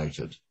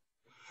disseminated.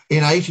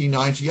 In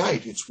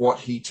 1898, it's what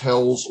he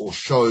tells or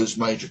shows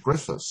Major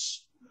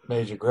Griffiths.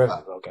 Major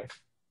Griffiths, okay.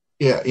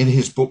 Yeah, in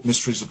his book,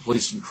 Mysteries of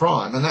Police and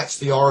Crime. And that's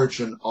the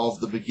origin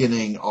of the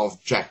beginning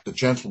of Jack the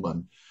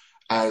Gentleman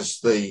as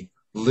the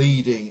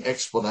leading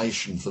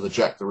explanation for the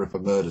Jack the Ripper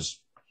murders.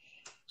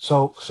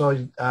 So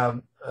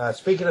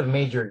speaking of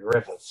Major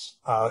Griffiths,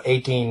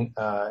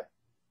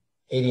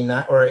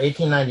 1889 or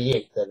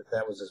 1898,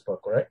 that was his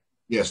book, right?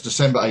 Yes,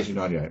 December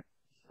 1898.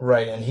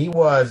 Right, and he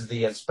was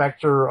the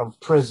inspector of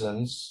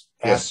prisons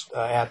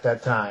at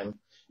that time,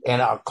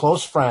 and a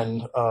close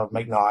friend of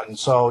McNaughton.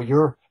 So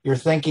you're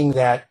thinking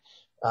that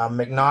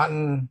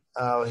McNaughton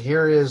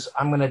here is,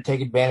 I'm going to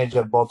take advantage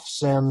of both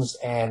Sims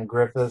and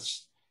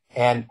Griffiths,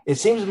 and it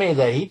seems to me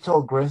that he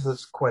told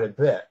Griffiths quite a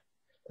bit.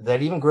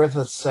 That even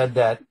Griffiths said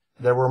that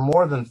there were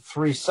more than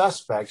 3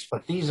 suspects,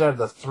 but these are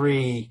the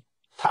 3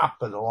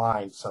 top of the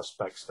line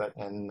suspects. That,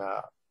 and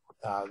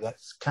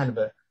that's kind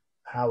of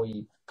how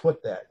he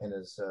put that in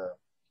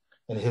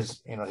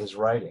his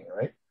writing,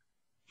 right?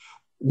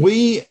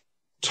 We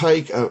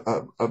take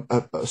a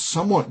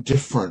somewhat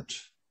different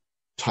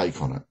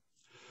take on it.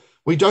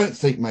 We don't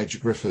think Major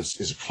Griffiths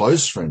is a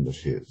close friend of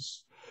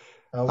his,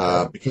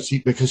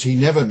 because he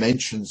never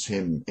mentions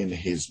him in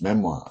his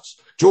memoirs.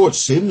 George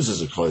Sims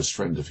is a close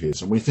friend of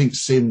his, and we think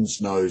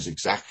Sims knows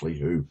exactly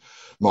who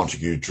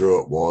Montague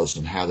Druitt was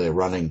and how they're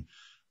running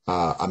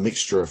a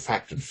mixture of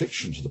fact and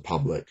fiction to the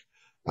public.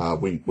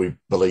 We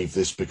believe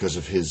this because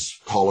of his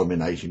column in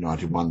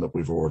 1891 that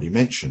we've already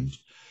mentioned,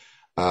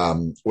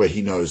 where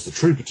he knows the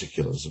true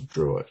particulars of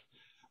Druitt.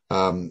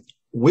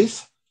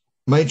 With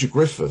Major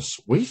Griffiths,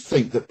 we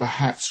think that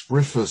perhaps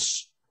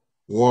Griffiths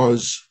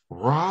was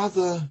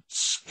rather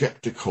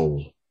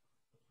sceptical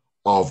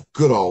of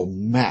good old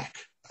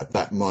Mac at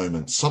that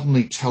moment,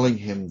 suddenly telling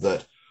him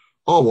that,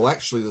 oh, well,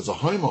 actually, there's a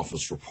Home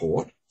Office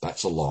report.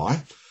 That's a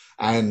lie.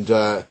 And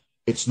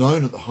it's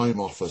known at the Home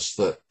Office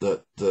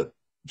that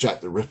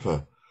Jack the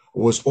Ripper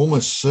was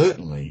almost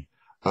certainly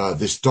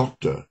this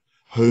doctor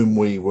whom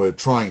we were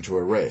trying to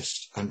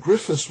arrest. And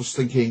Griffiths was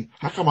thinking,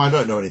 how come I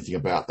don't know anything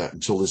about that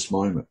until this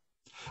moment?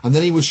 And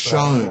then he was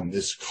shown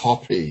this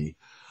copy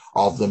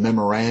of the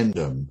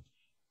memorandum.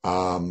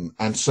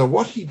 And so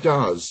what he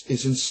does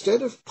is,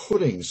 instead of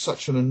putting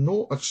such an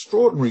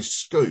extraordinary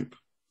scoop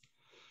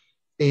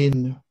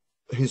in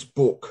his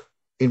book,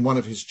 in one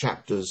of his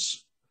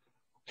chapters,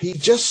 he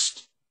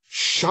just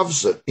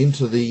shoves it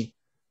into the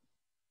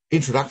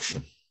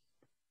introduction.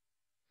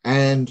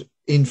 And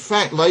in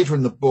fact, later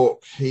in the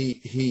book,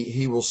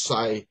 he will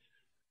say,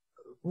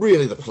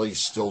 really, the police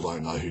still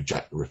don't know who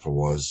Jack the Ripper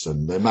was,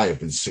 and there may have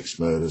been 6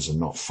 murders and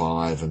not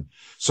 5. And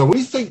so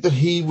we think that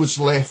he was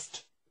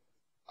left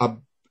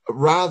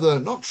rather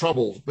not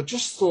troubled, but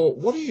just thought,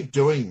 what are you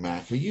doing,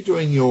 Mac? Are you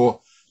doing your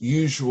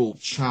usual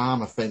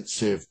charm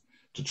offensive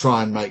to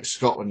try and make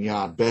Scotland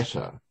Yard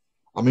better?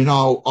 I mean,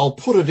 I'll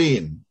put it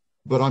in,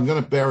 but I'm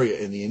going to bury it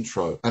in the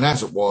intro. And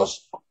as it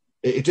was,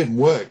 it didn't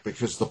work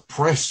because the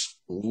press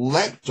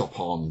leapt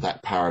upon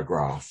that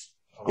paragraph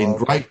in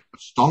great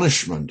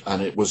astonishment,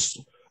 and it was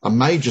a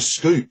major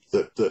scoop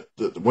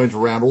that went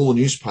around all the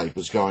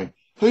newspapers going,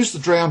 who's the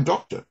drowned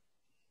doctor?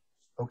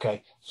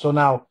 Okay, so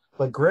now,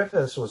 but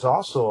Griffiths was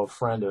also a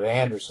friend of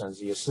Anderson's,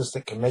 the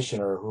assistant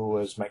commissioner, who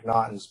was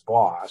McNaughton's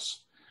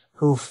boss,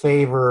 who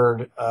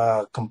favored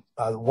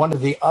one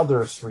of the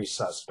other 3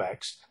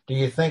 suspects. Do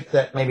you think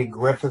that maybe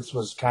Griffiths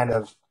was kind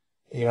of,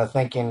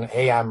 thinking,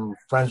 hey, I'm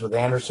friends with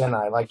Anderson,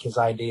 I like his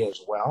idea as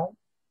well?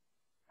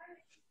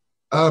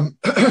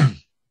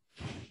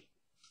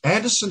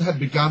 Anderson had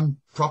begun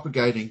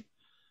propagating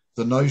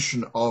the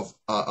notion of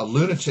a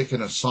lunatic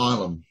in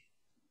asylum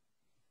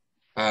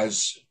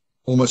as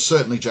almost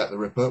certainly Jack the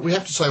Ripper. We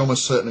have to say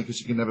almost certainly because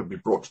he can never be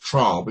brought to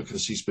trial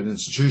because he's been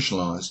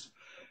institutionalized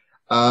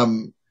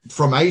from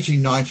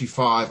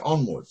 1895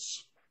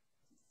 onwards.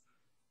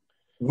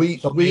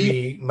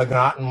 Maybe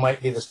McNaughton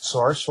might be the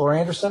source for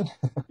Anderson?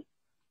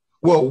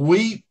 Well,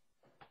 we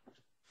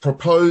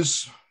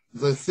propose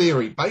the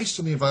theory based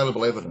on the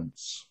available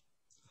evidence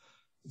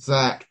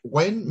that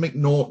when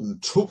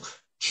McNaughton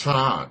took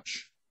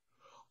charge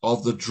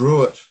of the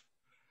Druitt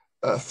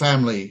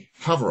family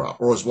cover-up,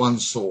 or as one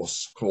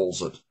source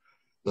calls it,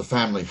 the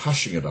family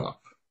hushing it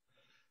up,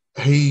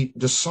 he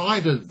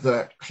decided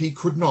that he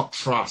could not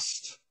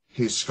trust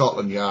his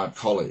Scotland Yard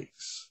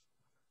colleagues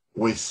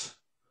with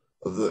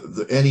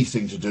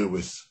anything to do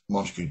with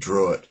Montague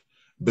Druitt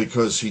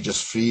because he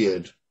just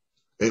feared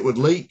it would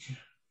leak.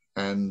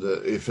 And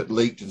if it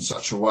leaked in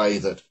such a way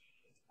that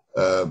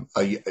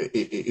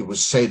it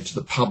was said to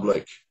the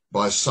public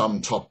by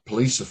some top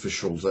police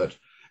official that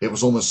it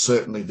was almost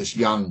certainly this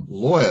young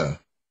lawyer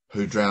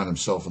who drowned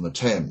himself in the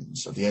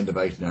Thames at the end of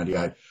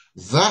 1888,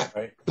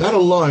 that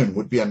alone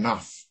would be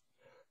enough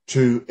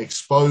to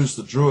expose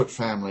the Druitt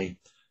family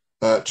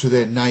to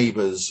their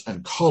neighbours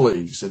and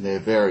colleagues in their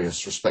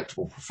various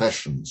respectable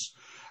professions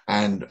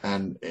and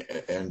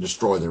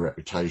destroy their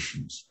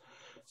reputations.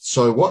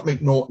 So what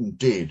McNaughton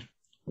did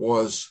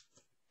was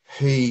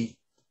he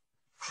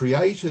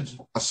created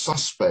a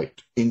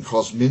suspect in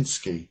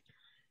Kosminski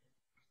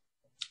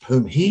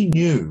whom he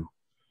knew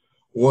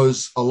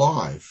was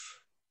alive.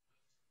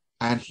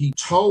 And he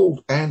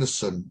told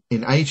Anderson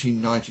in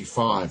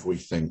 1895, we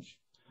think,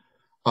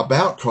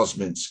 about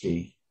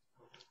Kosminski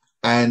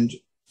and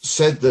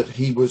said that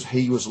he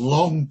was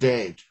long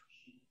dead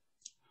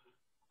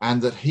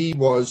and that he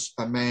was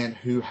a man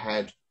who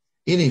had,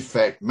 in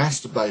effect,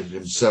 masturbated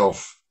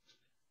himself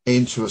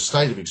into a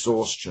state of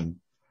exhaustion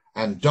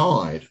and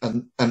died.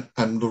 And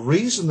the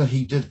reason that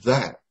he did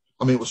that,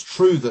 I mean, it was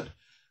true that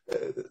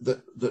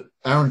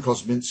Aaron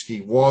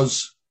Kosminski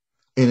was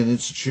in an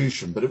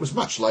institution, but it was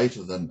much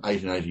later than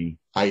 1888,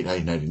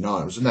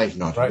 1889. It was in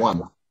 1891.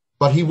 Right.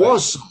 But he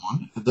was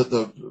someone that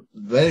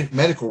the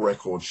medical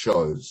record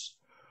shows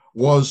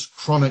was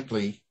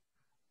chronically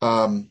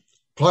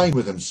playing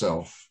with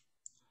himself.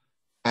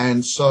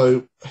 And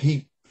so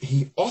he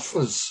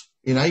offers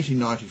in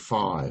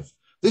 1895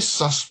 this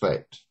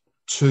suspect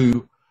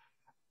to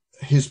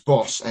his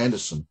boss,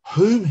 Anderson,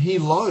 whom he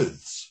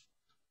loathes,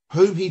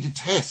 whom he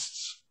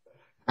detests.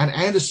 And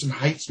Anderson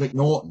hates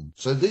McNaughton.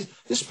 So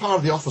this part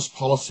of the office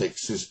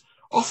politics is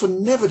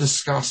often never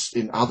discussed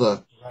in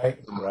other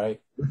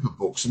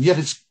books. And yet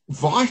it's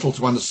vital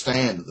to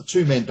understand that the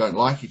two men don't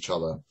like each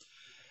other.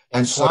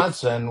 And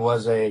Swanson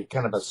was a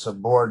kind of a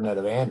subordinate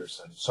of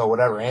Anderson. So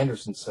whatever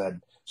Anderson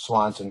said,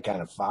 Swanson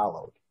kind of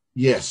followed.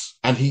 Yes.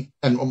 And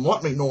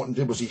what McNaughton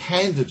did was he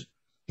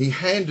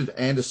handed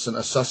Anderson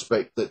a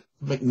suspect that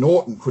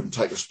McNaughton couldn't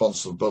take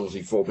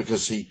responsibility for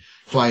because he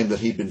claimed that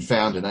he'd been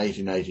found in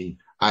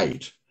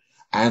 1888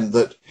 and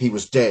that he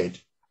was dead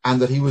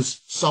and that he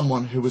was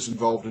someone who was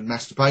involved in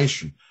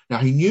masturbation. Now,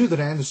 he knew that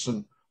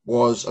Anderson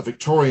was a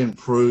Victorian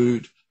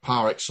prude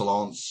par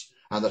excellence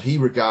and that he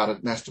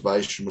regarded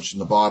masturbation, which in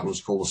the Bible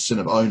is called the sin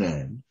of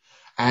Onan,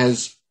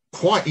 as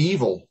quite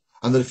evil,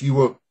 and that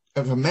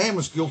if a man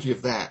was guilty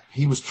of that,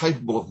 he was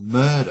capable of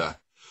murder.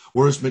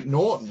 Whereas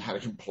McNaughton had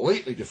a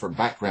completely different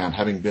background,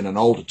 having been an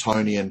old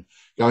Etonian,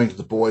 going to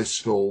the boys'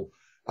 school.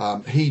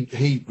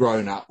 He'd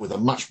grown up with a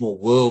much more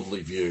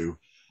worldly view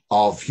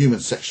of human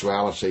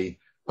sexuality.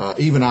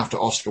 Even after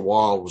Oscar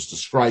Wilde was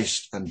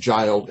disgraced and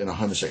jailed in a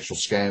homosexual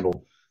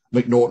scandal,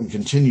 McNaughton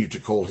continued to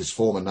call his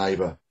former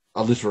neighbour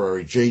a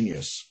literary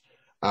genius.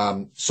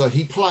 So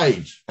he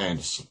played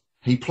Anderson.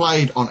 He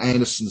played on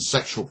Anderson's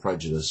sexual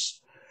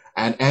prejudice.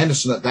 And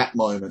Anderson at that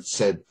moment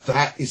said,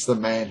 that is the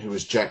man who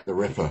is Jack the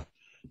Ripper.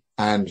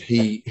 And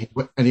he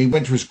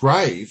went to his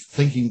grave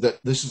thinking that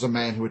this is a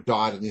man who had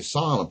died in the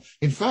asylum.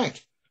 In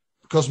fact,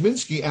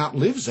 Kosminski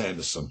outlives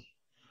Anderson.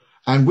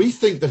 And we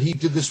think that he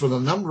did this with a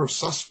number of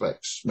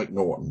suspects,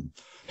 McNaughton.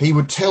 He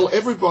would tell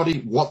everybody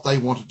what they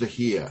wanted to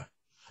hear,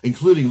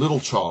 including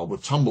Littlechild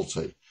with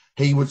Tumblety.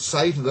 He would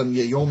say to them,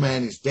 yeah, your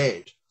man is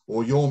dead,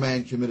 or your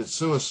man committed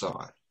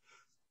suicide.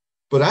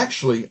 But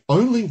actually,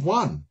 only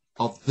one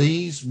of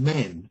these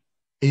men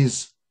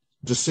is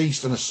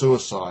deceased in a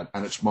suicide,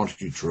 and it's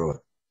Montague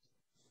Druitt.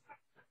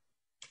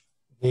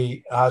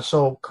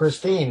 So,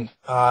 Christine,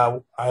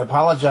 I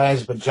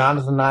apologize, but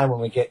Jonathan and I,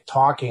 when we get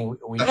talking,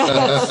 we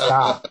can't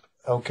stop.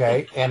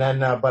 Okay, and then,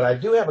 but I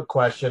do have a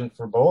question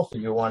for both of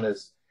you. One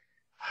is,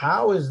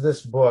 how is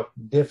this book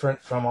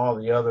different from all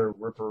the other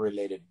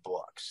Ripper-related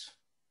books?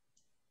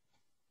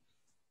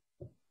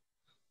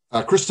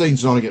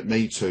 Christine's not going to get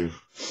me to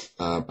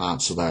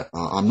answer that.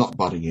 I'm not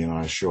butting in,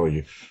 I assure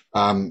you.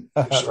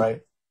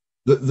 Right.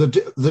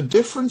 The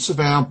difference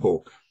of our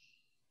book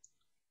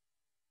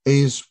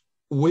is,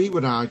 we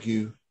would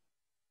argue,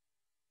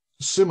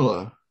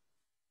 similar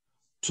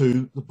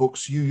to the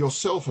books you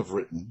yourself have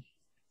written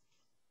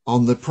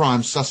on the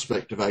prime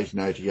suspect of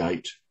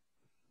 1888,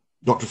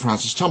 Dr.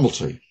 Francis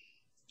Tumblety.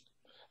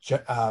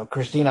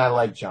 Christine, I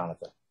like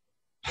Jonathan.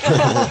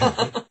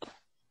 And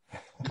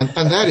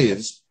that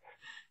is,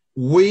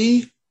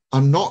 we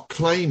are not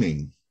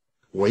claiming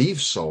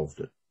we've solved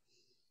it.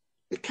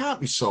 It can't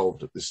be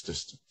solved at this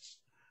distance.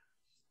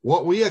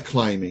 What we are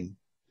claiming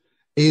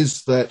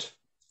is that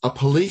a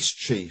police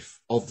chief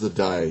of the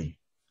day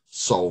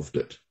solved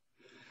it,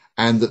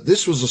 and that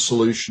this was a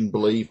solution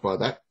believed by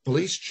that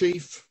police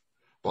chief,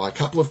 by a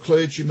couple of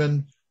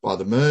clergymen, by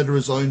the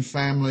murderer's own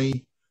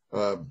family,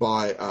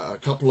 by a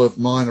couple of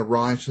minor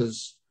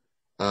writers,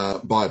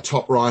 by a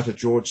top writer,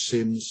 George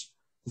Sims.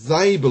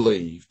 They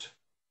believed,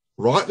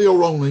 rightly or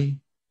wrongly,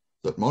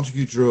 that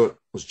Montague Druitt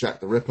was Jack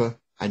the Ripper,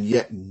 and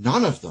yet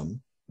none of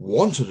them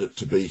wanted it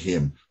to be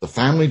him. The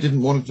family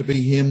didn't want it to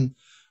be him.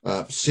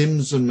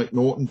 Sims and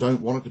McNaughton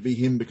don't want it to be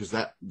him because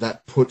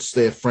that puts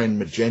their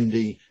friend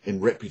Magendie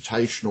in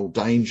reputational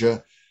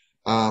danger.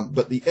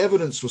 But the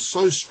evidence was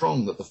so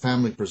strong that the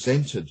family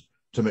presented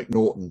to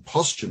McNaughton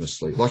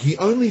posthumously. Like, he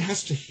only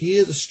has to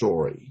hear the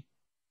story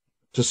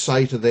to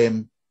say to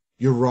them,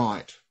 you're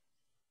right.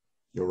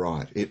 You're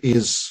right. It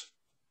is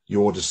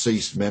your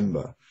deceased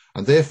member.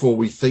 And therefore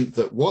we think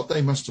that what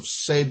they must have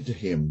said to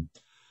him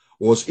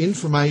was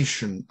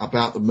information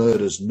about the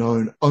murders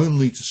known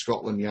only to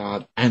Scotland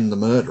Yard and the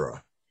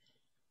murderer.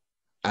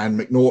 And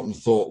McNaughton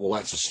thought, well,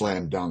 that's a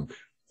slam dunk.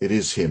 It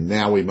is him.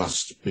 Now we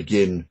must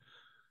begin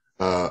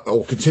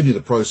or continue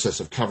the process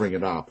of covering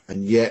it up.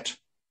 And yet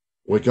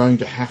we're going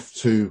to have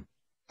to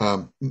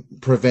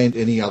prevent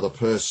any other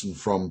person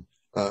from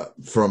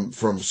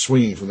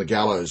swinging from the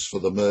gallows for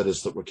the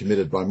murders that were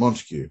committed by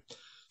Montague.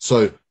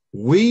 So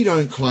we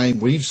don't claim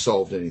we've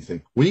solved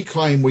anything. We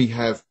claim we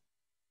have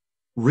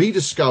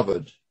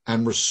rediscovered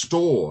and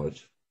restored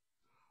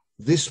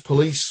this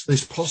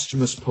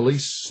posthumous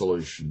police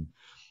solution,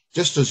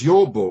 just as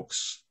your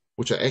books,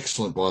 which are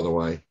excellent, by the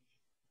way,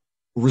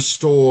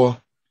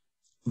 restore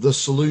the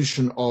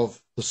solution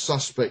of the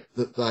suspect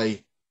that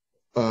they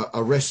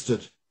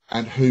arrested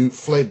and who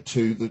fled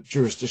to the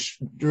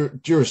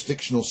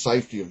jurisdictional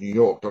safety of New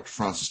York, Dr.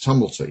 Francis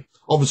Tumblety.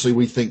 Obviously,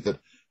 we think that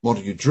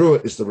Montague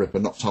Druitt is the Ripper,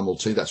 not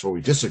Tumblety. That's where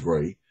we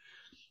disagree.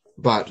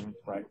 But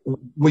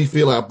we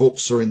feel our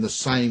books are in the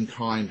same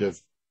kind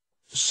of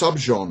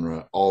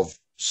subgenre of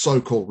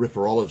so-called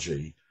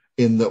Ripperology,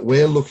 in that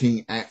we're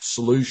looking at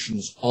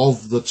solutions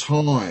of the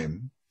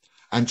time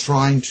and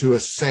trying to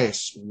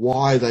assess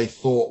why they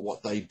thought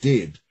what they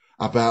did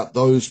about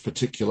those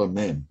particular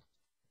men.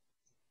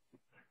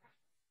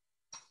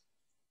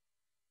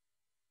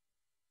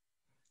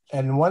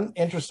 And one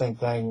interesting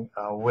thing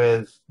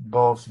with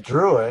both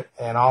Druitt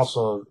and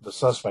also the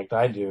suspect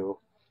I do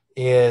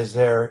is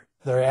they're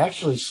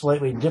actually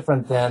slightly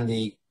different than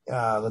the,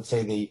 let's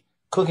say, the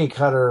cookie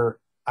cutter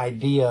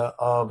idea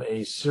of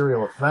a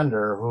serial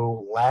offender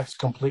who lacks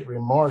complete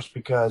remorse.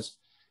 Because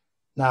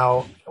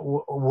now,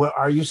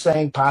 are you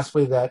saying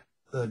possibly that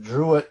the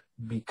Druitt,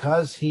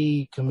 because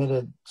he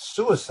committed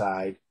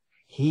suicide,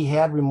 he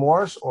had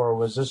remorse, or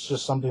was this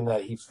just something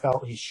that he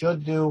felt he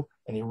should do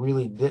and he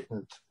really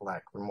didn't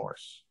lack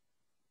remorse?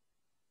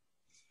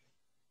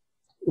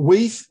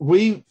 We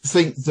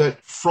think that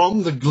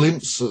from the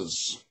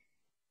glimpses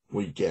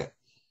we get,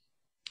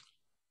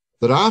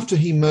 that after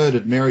he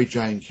murdered Mary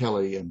Jane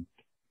Kelly and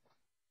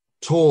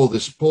tore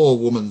this poor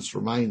woman's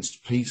remains to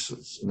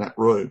pieces in that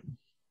room,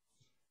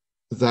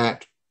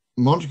 that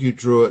Montague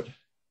Druitt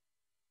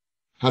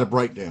had a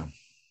breakdown,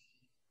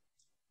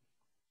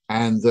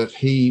 and that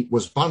he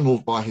was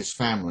bundled by his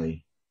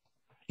family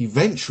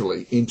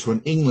eventually into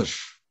an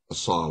English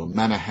asylum,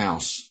 Manor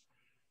House,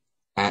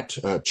 at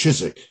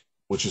Chiswick,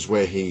 which is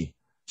where he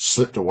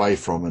slipped away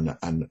from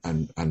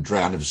and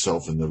drowned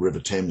himself in the River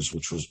Thames,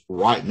 which was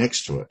right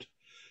next to it.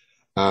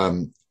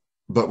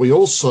 But we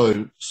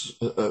also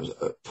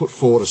put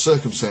forward a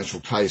circumstantial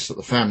case that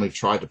the family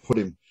tried to put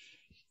him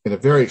in a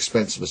very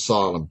expensive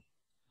asylum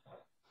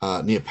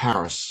near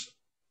Paris,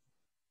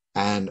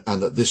 and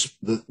that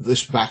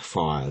this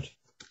backfired.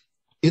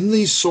 In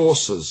these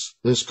sources,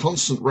 there's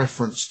constant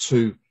reference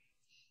to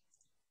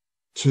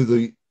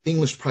the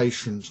English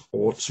patient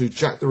or to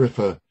Jack the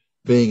Ripper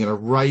being in a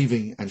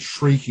raving and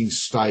shrieking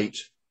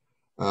state.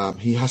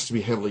 He has to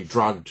be heavily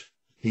drugged.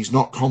 He's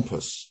not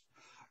compass.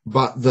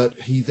 But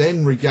that he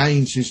then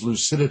regains his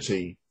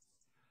lucidity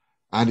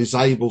and is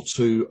able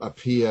to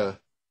appear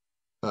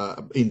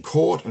in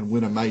court and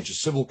win a major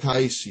civil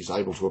case. He's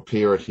able to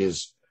appear at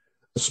his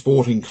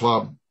sporting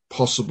club,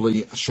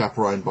 possibly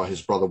chaperoned by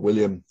his brother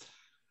William.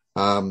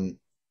 And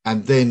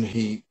then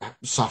he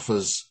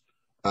suffers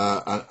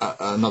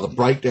another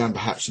breakdown,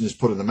 perhaps, and is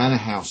put in the Manor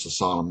House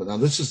asylum. But now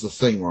this is the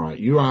thing, right?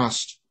 You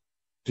asked,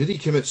 did he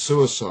commit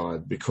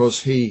suicide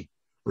because he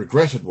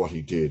regretted what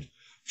he did?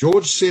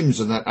 George Sims,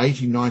 in that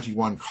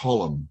 1891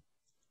 column,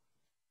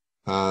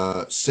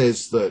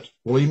 says that,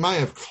 well, he may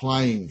have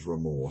claimed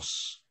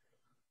remorse,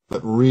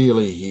 but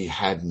really he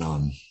had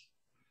none.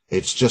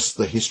 It's just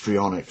the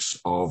histrionics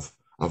of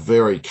a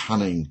very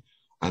cunning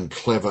and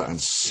clever and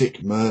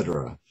sick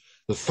murderer.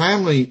 The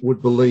family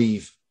would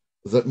believe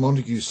that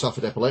Montague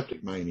suffered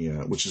epileptic mania,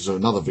 which is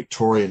another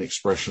Victorian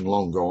expression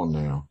long gone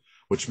now,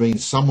 which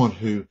means someone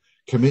who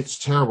commits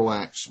terrible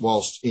acts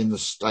whilst in the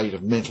state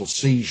of mental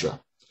seizure,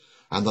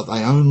 and that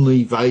they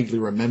only vaguely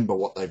remember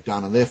what they've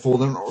done, and therefore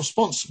they're not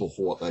responsible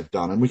for what they've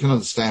done. And we can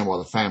understand why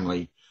the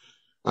family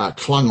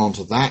clung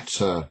onto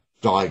that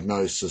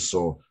diagnosis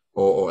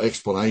or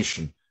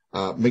explanation.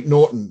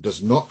 McNaughton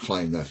does not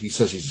claim that. He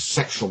says he's a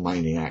sexual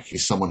maniac.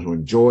 He's someone who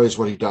enjoys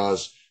what he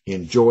does, he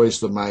enjoys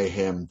the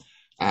mayhem,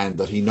 and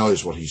that he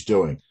knows what he's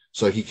doing.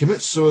 So he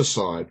commits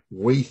suicide,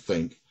 we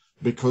think,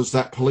 because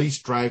that police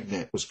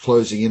dragnet was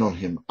closing in on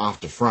him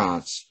after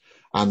France,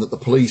 and that the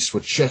police were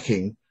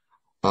checking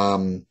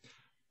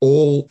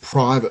all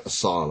private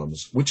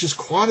asylums, which is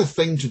quite a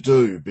thing to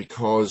do,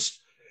 because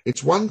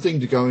it's one thing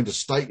to go into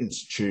state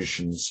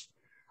institutions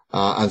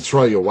and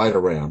throw your weight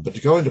around, but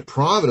to go into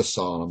private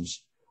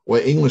asylums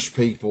where English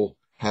people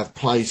have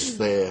placed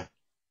their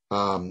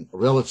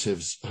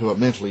relatives who are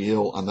mentally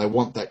ill, and they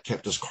want that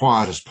kept as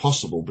quiet as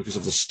possible because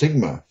of the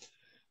stigma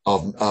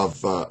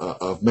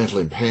of mental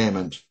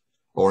impairment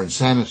or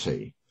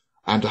insanity,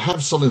 and to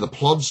have suddenly the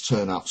plods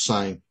turn up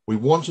saying, we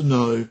want to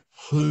know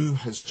who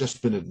has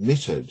just been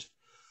admitted.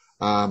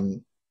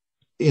 In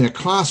a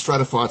class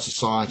stratified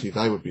society,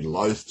 they would be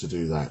loath to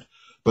do that.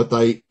 But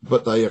they,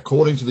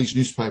 according to these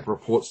newspaper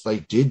reports, they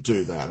did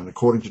do that. And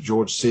according to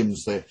George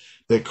Sims,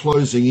 they're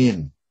closing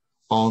in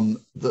on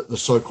the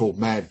so-called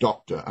mad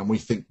doctor. And we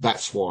think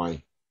that's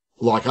why,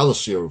 like other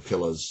serial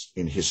killers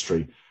in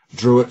history,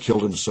 Druitt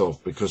killed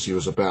himself because he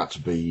was about to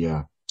be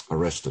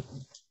arrested.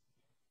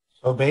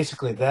 So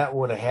basically that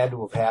would have had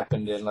to have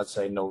happened in, let's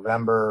say,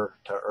 November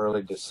to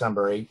early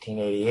December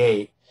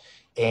 1888.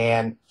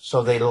 And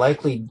so they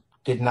likely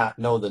did not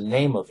know the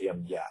name of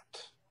him yet.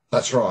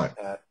 That's right.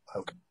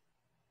 Okay.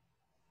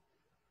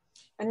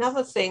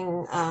 Another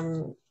thing,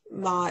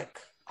 Mike,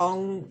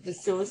 on the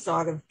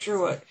suicide of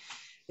Druitt,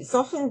 it's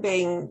often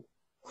been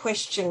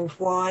questioned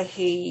why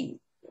he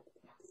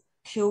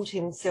killed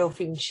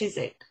himself in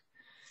Chiswick.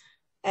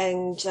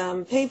 And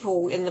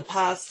people in the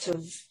past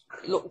have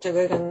looked at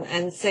it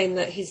and seen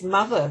that his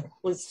mother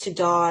was to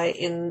die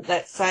in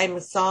that same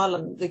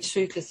asylum, the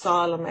Tuke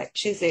Asylum at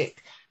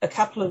Chiswick, a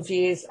couple of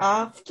years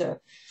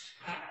after.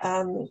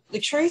 The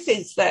truth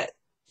is that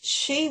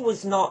she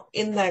was not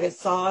in that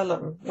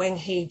asylum when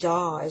he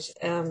died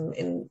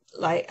in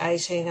late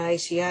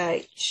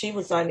 1888. She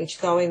was only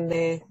to go in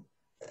there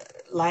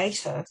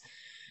later.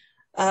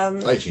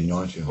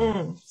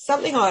 1890.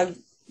 Something I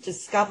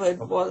discovered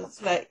was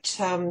that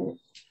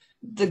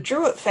the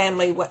Druitt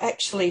family were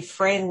actually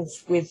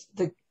friends with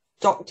the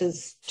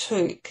doctors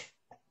Tuke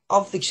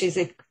of the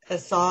Chiswick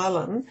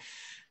Asylum,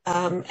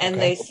 and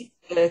their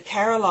sister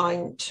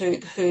Caroline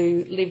Tuke,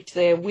 who lived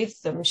there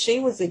with them. She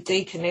was a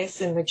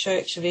deaconess in the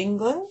Church of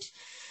England,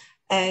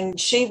 and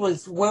she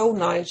was well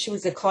known. She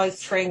was a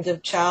close friend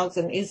of Charles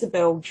and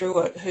Isabel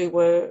Druitt, who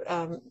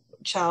were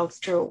Charles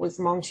Druitt was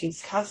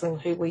Monty's cousin,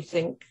 who we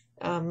think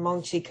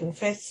Monty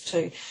confessed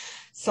to.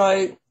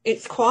 So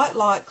it's quite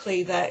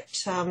likely that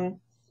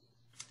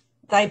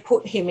they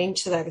put him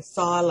into that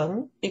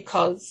asylum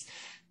because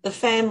the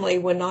family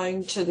were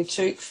known to the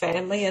Tuke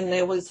family, and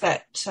there was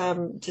that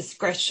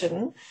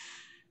discretion.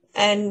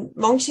 And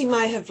Monty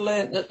may have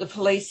learnt that the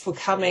police were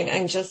coming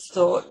and just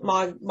thought,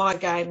 my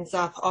game's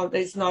up. Oh,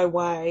 there's no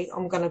way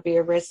I'm going to be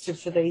arrested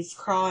for these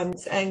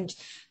crimes. And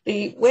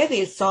where the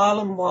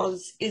asylum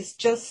was is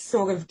just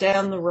sort of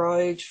down the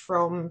road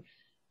from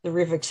the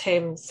River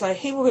Thames. So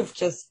he would have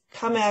just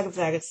come out of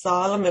that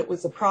asylum. It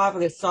was a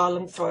private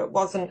asylum, so it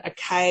wasn't a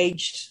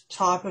caged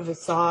type of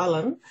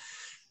asylum.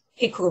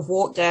 He could have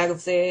walked out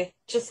of there,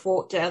 just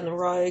walked down the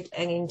road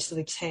and into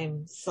the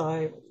Thames.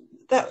 So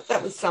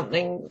that was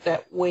something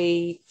that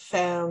we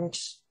found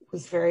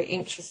was very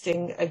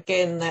interesting.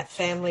 Again, that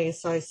family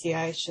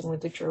association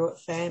with the Druitt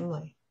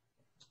family.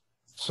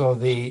 So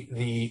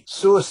the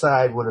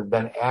suicide would have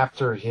been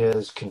after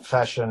his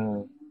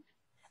confession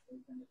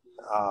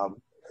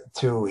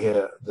to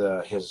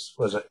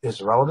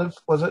his relative,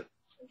 was it?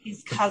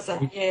 His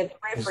cousin, yeah, the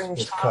Reverend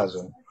his Charles.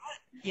 cousin.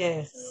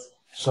 Yes.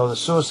 So the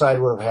suicide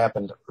would have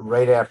happened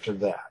right after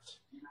that.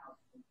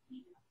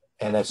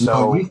 And that's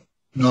so.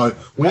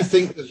 We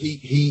think that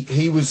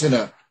he was in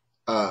a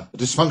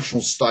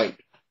dysfunctional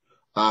state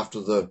after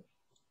the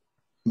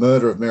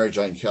murder of Mary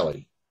Jane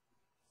Kelly.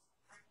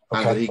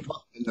 Okay.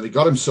 And that he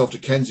got himself to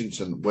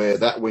Kensington, where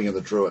that wing of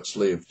the Druitts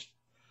lived,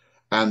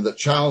 and that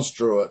Charles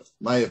Druitt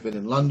may have been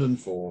in London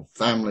for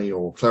family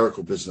or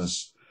clerical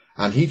business,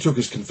 and he took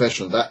his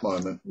confession at that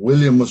moment.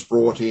 William was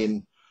brought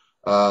in,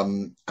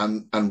 and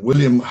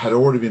William had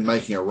already been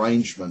making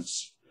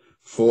arrangements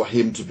for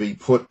him to be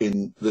put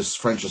in this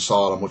French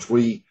asylum, which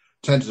we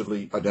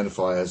tentatively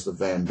identify as the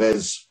Van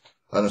Vez,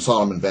 an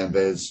asylum in Van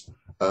Vez,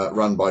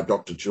 run by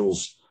Dr.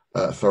 Jules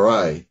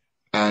Ferret.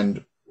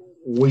 And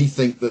we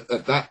think that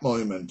at that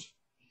moment,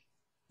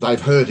 they've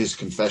heard his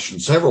confession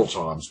several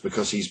times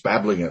because he's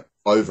babbling it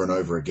over and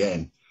over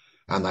again,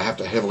 and they have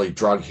to heavily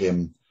drug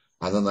him,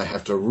 and then they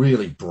have to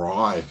really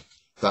bribe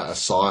that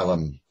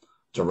asylum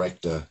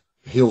director.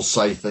 He'll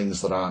say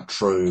things that aren't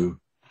true.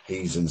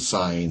 He's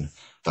insane.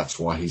 That's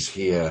why he's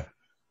here.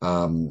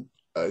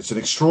 It's an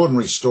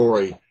extraordinary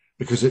story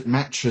because it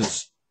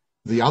matches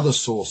the other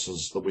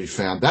sources that we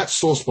found. That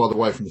source, by the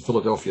way, from the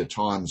Philadelphia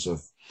Times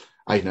of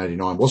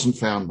 1889, wasn't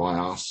found by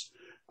us.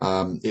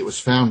 It was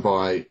found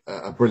by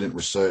a brilliant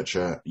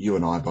researcher. You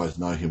and I both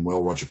know him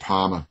well, Roger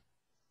Palmer.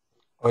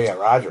 Oh, yeah,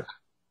 Roger.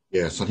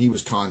 Yes, and he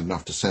was kind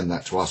enough to send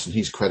that to us, and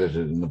he's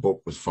credited in the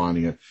book with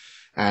finding it.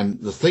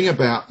 And the thing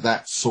about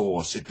that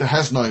source, it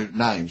has no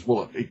names.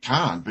 Well, it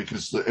can't,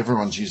 because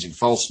everyone's using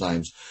false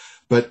names.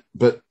 But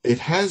it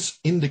has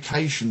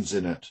indications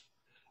in it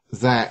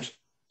that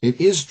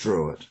it is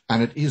Druitt,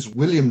 and it is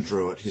William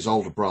Druitt, his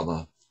older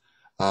brother,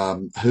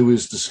 who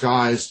is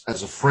disguised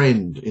as a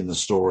friend in the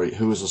story,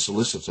 who is a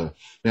solicitor.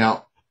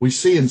 Now, we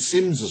see in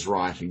Sims's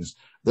writings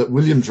that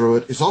William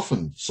Druitt is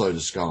often so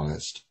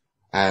disguised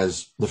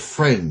as the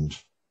friend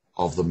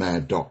of the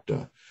mad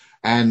doctor.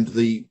 And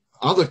the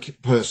other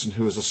person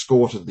who has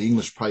escorted the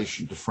English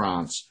patient to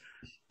France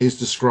is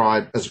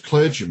described as a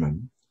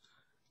clergyman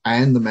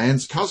and the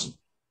man's cousin.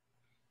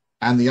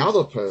 And the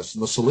other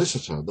person, the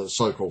solicitor, the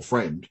so-called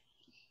friend,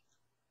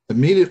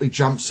 immediately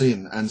jumps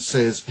in and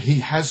says he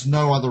has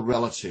no other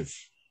relative.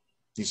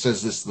 He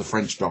says this to the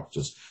French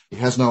doctors. He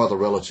has no other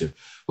relative.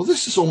 Well,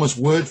 this is almost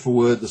word for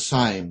word the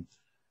same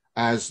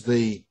as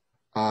the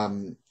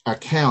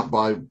account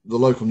by the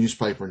local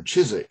newspaper in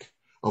Chiswick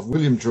of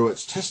William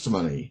Druitt's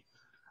testimony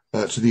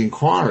to the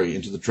inquiry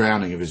into the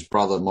drowning of his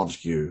brother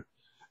Montague,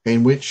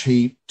 in which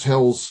he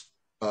tells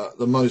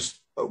the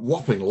most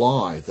whopping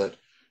lie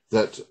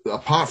that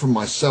apart from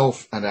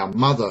myself and our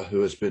mother,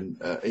 who has been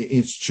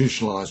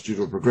institutionalized due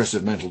to a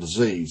progressive mental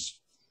disease,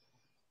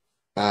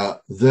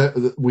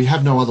 we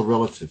have no other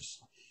relatives.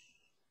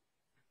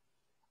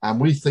 And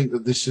we think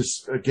that this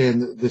is,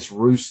 again, this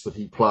ruse that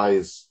he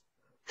plays,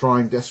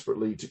 trying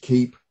desperately to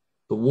keep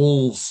the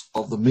wolves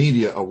of the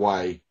media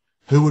away,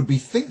 who would be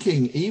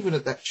thinking, even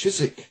at that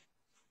Chiswick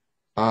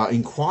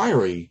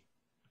inquiry,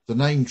 the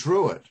name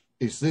Druitt,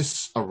 is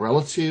this a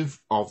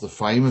relative of the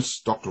famous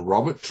Dr.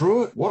 Robert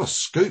Druitt? What a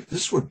scoop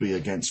this would be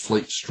against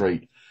Fleet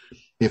Street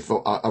if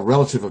a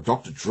relative of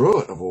Dr.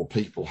 Druitt, of all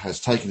people,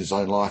 has taken his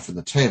own life in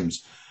the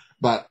Thames.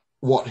 But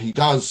what he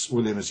does,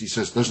 William, is he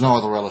says, there's no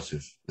other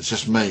relative. It's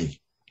just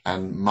me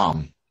and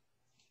Mum.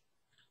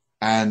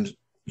 And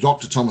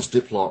Dr. Thomas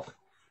Diplock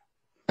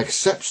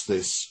accepts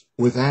this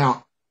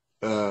without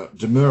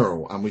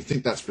demurral, and we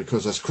think that's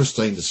because, as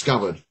Christine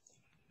discovered,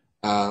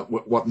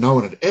 what no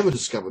one had ever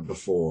discovered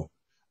before,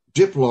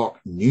 Diplock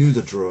knew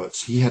the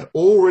Druitts. He had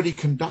already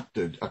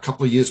conducted, a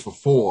couple of years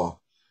before,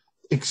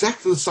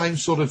 exactly the same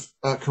sort of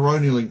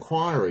coronial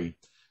inquiry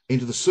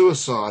into the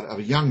suicide of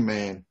a young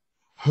man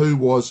who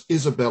was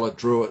Isabella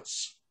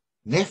Druitt's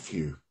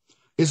nephew.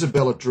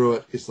 Isabella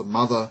Druitt is the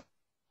mother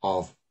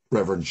of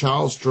Reverend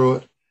Charles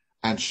Druitt,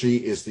 and she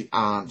is the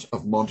aunt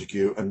of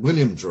Montague and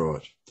William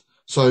Druitt.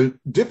 So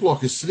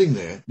Diplock is sitting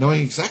there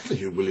knowing exactly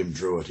who William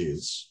Druitt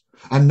is,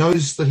 and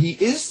knows that he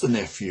is the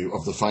nephew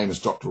of the famous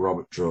Dr.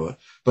 Robert Druitt,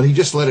 but he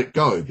just let it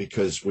go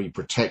because we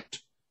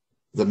protect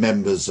the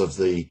members of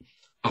the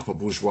upper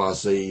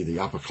bourgeoisie, the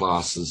upper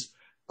classes,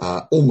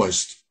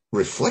 almost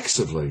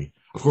reflexively.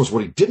 Of course,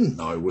 what he didn't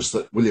know was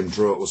that William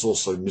Druitt was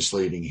also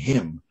misleading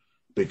him,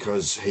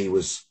 because he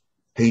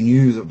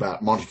knew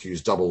about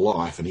Montague's double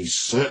life, and he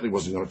certainly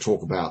wasn't going to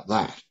talk about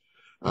that.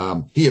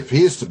 He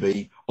appears to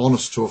be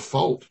honest to a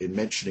fault in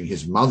mentioning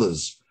his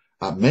mother's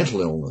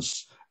mental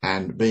illness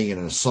and being in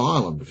an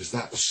asylum, because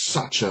that was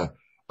such a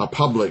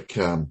public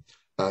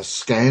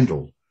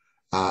scandal.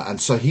 And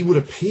so he would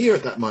appear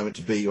at that moment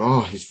to be,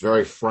 he's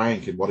very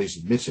frank in what he's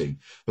admitting.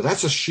 But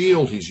that's a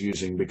shield he's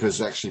using, because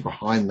actually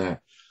behind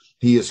that,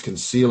 he is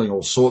concealing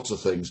all sorts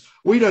of things.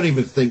 We don't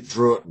even think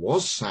Druitt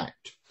was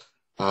sacked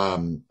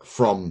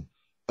from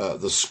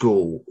the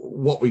school.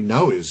 What we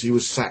know is he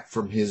was sacked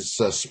from his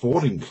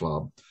sporting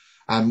club.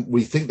 And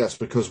we think that's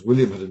because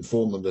William had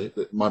informed them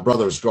that my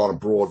brother has gone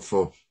abroad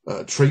for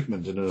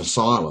treatment in an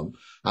asylum,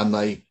 and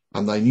they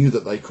knew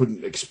that they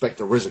couldn't expect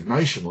a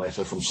resignation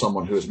letter from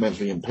someone who was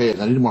mentally impaired.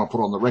 They didn't want to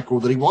put on the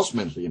record that he was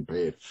mentally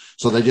impaired.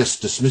 So they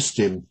just dismissed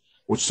him,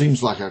 which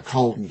seems like a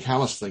cold and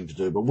callous thing to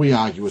do, but we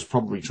argue was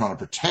probably trying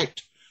to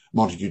protect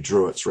Montague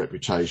Druitt's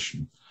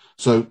reputation.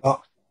 So,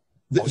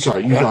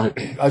 sorry, you go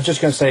ahead. I was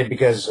just going to say,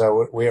 because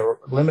we are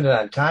limited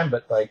on time,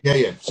 but sorry.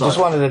 I just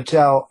wanted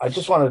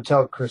to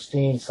tell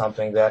Christine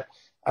something, that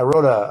I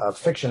wrote a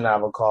fiction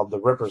novel called The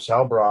Ripper's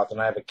Hellbroth,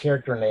 and I have a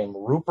character named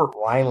Rupert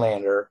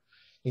Rhinelander.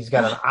 He's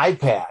got an eye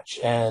patch,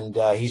 and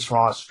he's from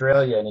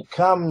Australia, and he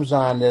comes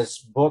on this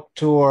book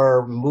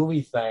tour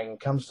movie thing,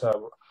 comes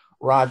to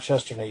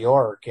Rochester, New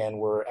York, and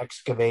we're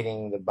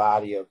excavating the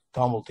body of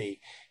Tumulty.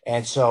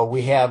 And so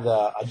we have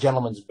a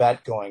gentleman's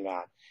bet going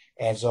on.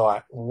 And so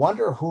I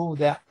wonder who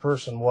that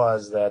person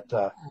was that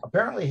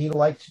apparently he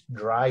liked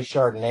dry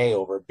Chardonnay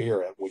over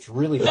beer, which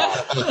really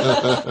bothered me.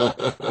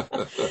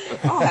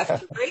 I'll have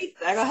to read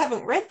that. I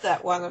haven't read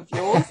that one of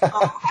yours.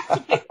 I'll have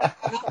to pick that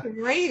one up and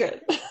read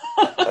it.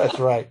 That's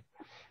right.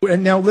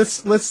 And now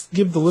let's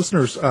give the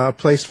listeners a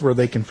place where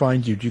they can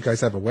find you. Do you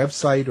guys have a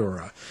website or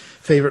a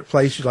favorite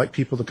place you'd like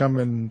people to come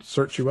and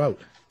search you out?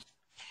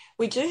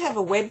 We do have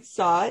a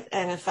website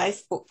and a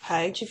Facebook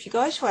page. If you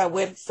go to our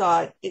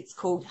website, it's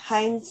called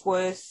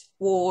Hainsworth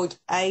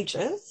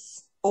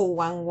Ward-Agius, all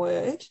one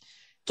word,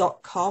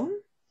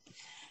 .com.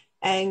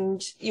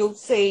 And you'll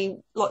see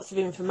lots of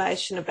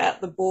information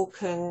about the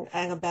book and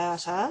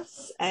about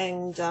us.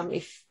 And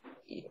if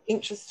you're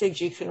interested,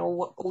 you can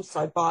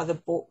also buy the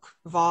book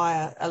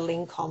via a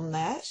link on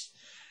that.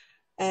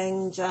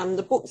 And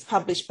the book's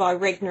published by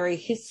Regnery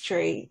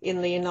History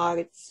in the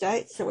United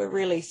States. So we're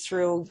really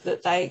thrilled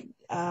that they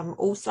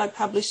also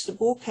published the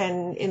book,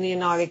 and in the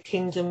United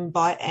Kingdom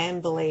by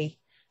Amberley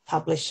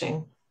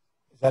Publishing.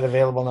 Is that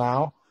available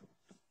now?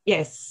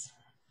 Yes,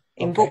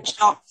 in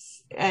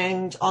bookshops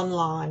and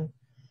online.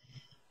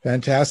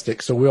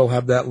 Fantastic. So we'll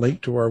have that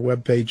link to our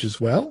webpage as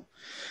well.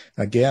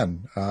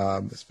 Again,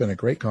 it's been a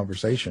great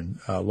conversation.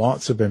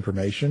 Lots of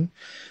information.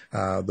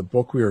 The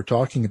book we are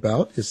talking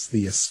about is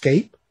The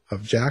Escape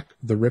of Jack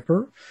the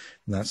Ripper,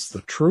 and that's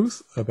the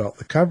truth about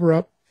the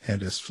cover-up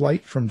and his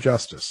flight from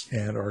justice.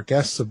 And our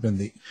guests have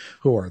been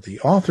who are the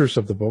authors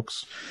of the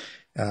books,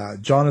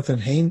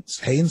 Jonathan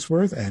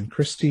Hainsworth and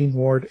Christine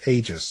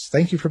Ward-Agius.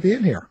 Thank you for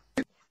being here.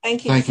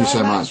 Thank you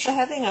so much for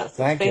having us.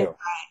 Thank you.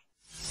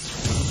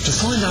 To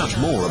find out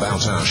more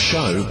about our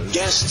show,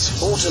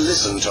 guests, or to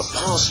listen to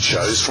past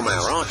shows from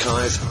our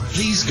archive,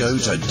 please go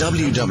to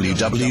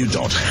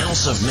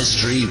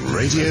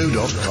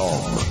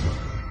www.houseofmysteryradio.com.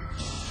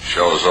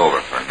 Show's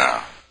over for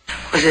now.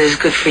 Was it as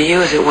good for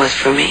you as it was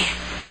for me?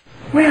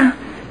 Well,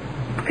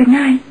 good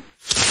night.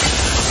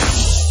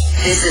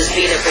 This has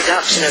been a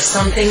production of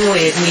Something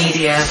Weird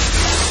Media.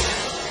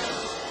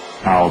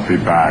 I'll be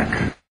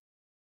back.